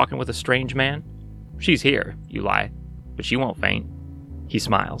sees you walking with a strange man? She's here, you lie, but she won't faint. He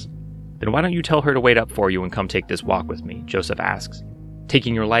smiles. Then why don't you tell her to wait up for you and come take this walk with me, Joseph asks.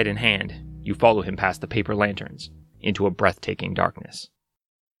 Taking your light in hand, you follow him past the paper lanterns into a breathtaking darkness.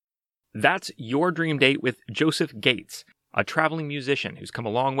 That's your dream date with Joseph Gates, a traveling musician who's come a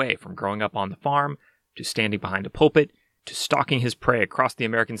long way from growing up on the farm to standing behind a pulpit to stalking his prey across the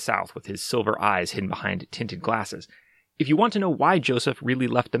American South with his silver eyes hidden behind tinted glasses. If you want to know why Joseph really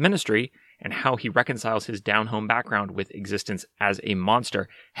left the ministry and how he reconciles his down-home background with existence as a monster,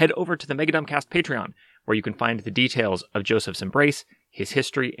 head over to the Megadumbcast Patreon, where you can find the details of Joseph's embrace, his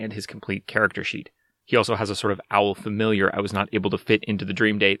history, and his complete character sheet. He also has a sort of owl familiar I was not able to fit into the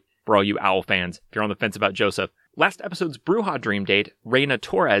dream date. For all you owl fans, if you're on the fence about Joseph, last episode's Bruja dream date, Reina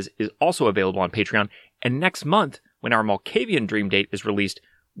Torres, is also available on Patreon, and next month, when our Malkavian dream date is released,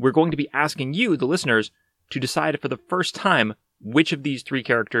 we're going to be asking you, the listeners, to decide for the first time which of these three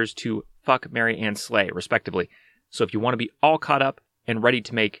characters to fuck, marry, and slay, respectively. So if you want to be all caught up and ready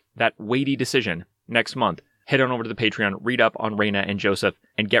to make that weighty decision next month, head on over to the Patreon, read up on Reina and Joseph,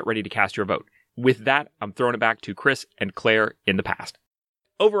 and get ready to cast your vote. With that, I'm throwing it back to Chris and Claire in the past.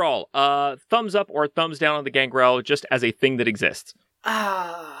 Overall, thumbs up or thumbs down on the Gangrel just as a thing that exists?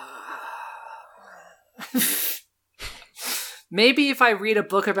 Maybe if I read a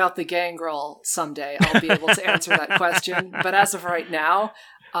book about the Gangrel someday, I'll be able to answer that question. But as of right now,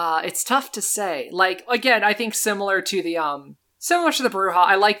 it's tough to say. Like, again, I think similar to the Similar to the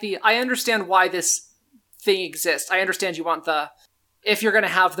Brujah, I understand why this thing exists. I understand you want if you're going to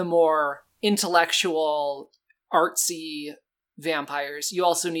have the more intellectual, artsy vampires, you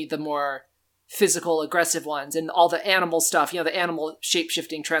also need the more physical, aggressive ones, and all the animal stuff. The animal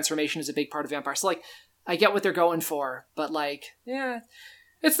shape-shifting transformation is a big part of vampires. So, I get what they're going for, but, yeah,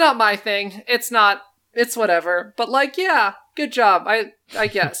 it's not my thing. It's whatever. But, yeah, good job, I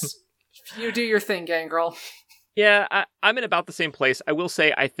guess. You do your thing, Gangrel. Yeah, I'm in about the same place. I will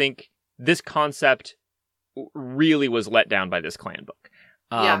say I think this concept really was let down by this clan book.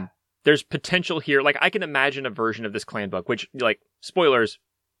 Yeah. There's potential here. I can imagine a version of this clan book, which, spoilers,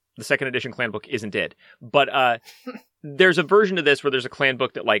 the second edition clan book isn't it. But there's a version of this where there's a clan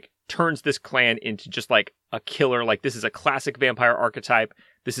book that, turns this clan into just, a killer. This is a classic vampire archetype.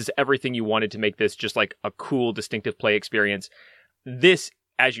 This is everything you wanted to make this just, a cool, distinctive play experience. This,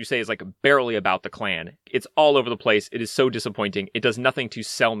 as you say, is barely about the clan. It's all over the place. It is so disappointing. It does nothing to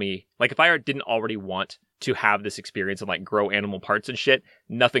sell me. If I didn't already want to have this experience and grow animal parts and shit,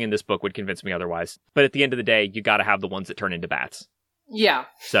 nothing in this book would convince me otherwise. But at the end of the day, you got to have the ones that turn into bats. Yeah.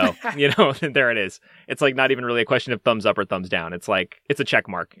 So, there it is. It's not even really a question of thumbs up or thumbs down. It's it's a check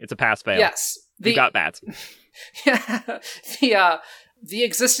mark. It's a pass fail. Yes. You got bats. Yeah. The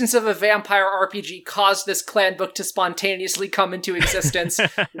existence of a vampire RPG caused this clan book to spontaneously come into existence,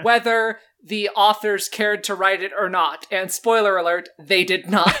 whether the authors cared to write it or not. And spoiler alert, they did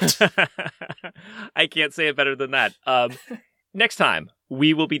not. I can't say it better than that. Next time,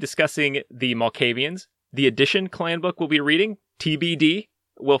 we will be discussing the Malkavians. The edition clan book we'll be reading, TBD,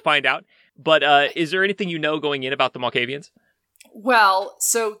 we'll find out. But is there anything going in about the Malkavians? Well,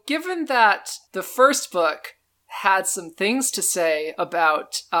 so given that the first book had some things to say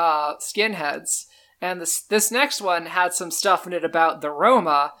about skinheads, and this next one had some stuff in it about the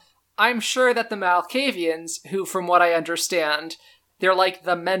Roma, I'm sure that the Malkavians, who, from what I understand, they're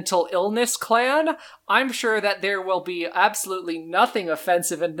the mental illness clan, I'm sure that there will be absolutely nothing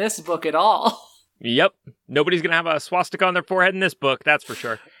offensive in this book at all. Yep. Nobody's going to have a swastika on their forehead in this book, that's for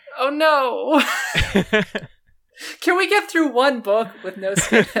sure. Oh no! Can we get through one book with no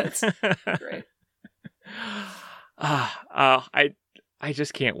skinheads? Great. I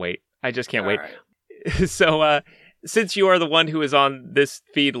just can't wait. I just can't wait. Right. So, since you are the one who is on this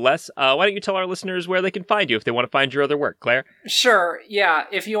feed less, why don't you tell our listeners where they can find you if they want to find your other work, Claire? Sure, yeah.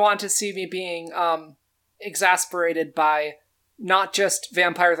 If you want to see me being exasperated by not just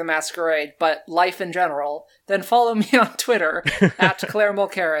Vampire the Masquerade, but life in general, then follow me on Twitter at Claire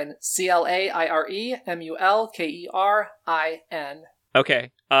Mulkerin, CLAIRE MULKERIN.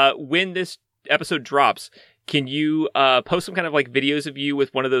 Okay. When this episode drops, can you post some kind of videos of you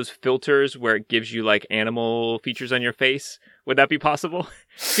with one of those filters where it gives you animal features on your face? Would that be possible?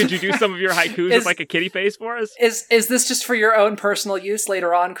 Could you do some of your haikus with a kitty face for us? Is this just for your own personal use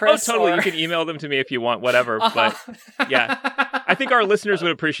later on, Chris? Oh, totally. Or... You can email them to me if you want, whatever. But yeah, I think our listeners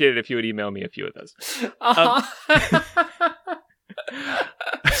would appreciate it if you would email me a few of those.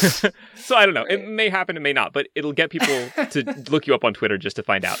 So I don't know. It may happen, it may not, but it'll get people to look you up on Twitter just to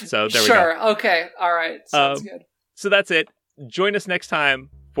find out. So there we go. Sure. Okay. All right. Sounds good. So that's it. Join us next time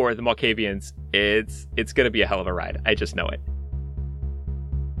for the Malkavians. It's going to be a hell of a ride. I just know it.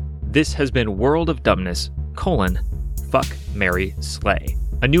 This has been World of Dumbness, Fuck, Marry, Slay.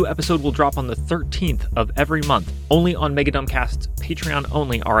 A new episode will drop on the 13th of every month, only on Megadumbcast's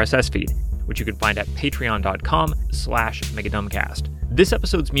Patreon-only RSS feed, which you can find at patreon.com/Megadumbcast. This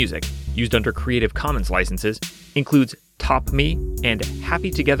episode's music, used under Creative Commons licenses, includes Top Me and Happy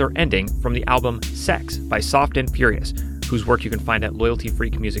Together Ending from the album Sex by Soft and Furious, whose work you can find at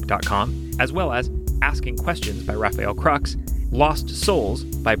loyaltyfreakmusic.com, as well as Asking Questions by Raphael Crux, Lost Souls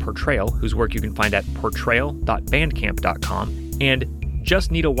by Portrayal, whose work you can find at portrayal.bandcamp.com, and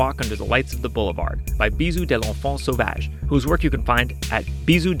Just Need a Walk Under the Lights of the Boulevard by Bisou de l'Enfant Sauvage, whose work you can find at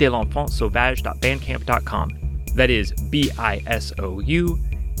bisoudelenfantsauvage.bandcamp.com. That is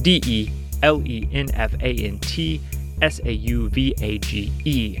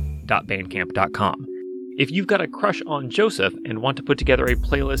BISOUDELENFANTSAUVAGE.bandcamp.com. If you've got a crush on Joseph and want to put together a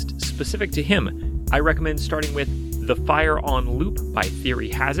playlist specific to him, I recommend starting with The Fire on Loop by Theory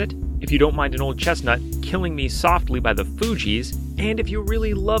Has It. If you don't mind an old chestnut, Killing Me Softly by the Fugees. And if you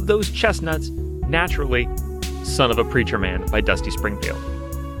really love those chestnuts, naturally, Son of a Preacher Man by Dusty Springfield.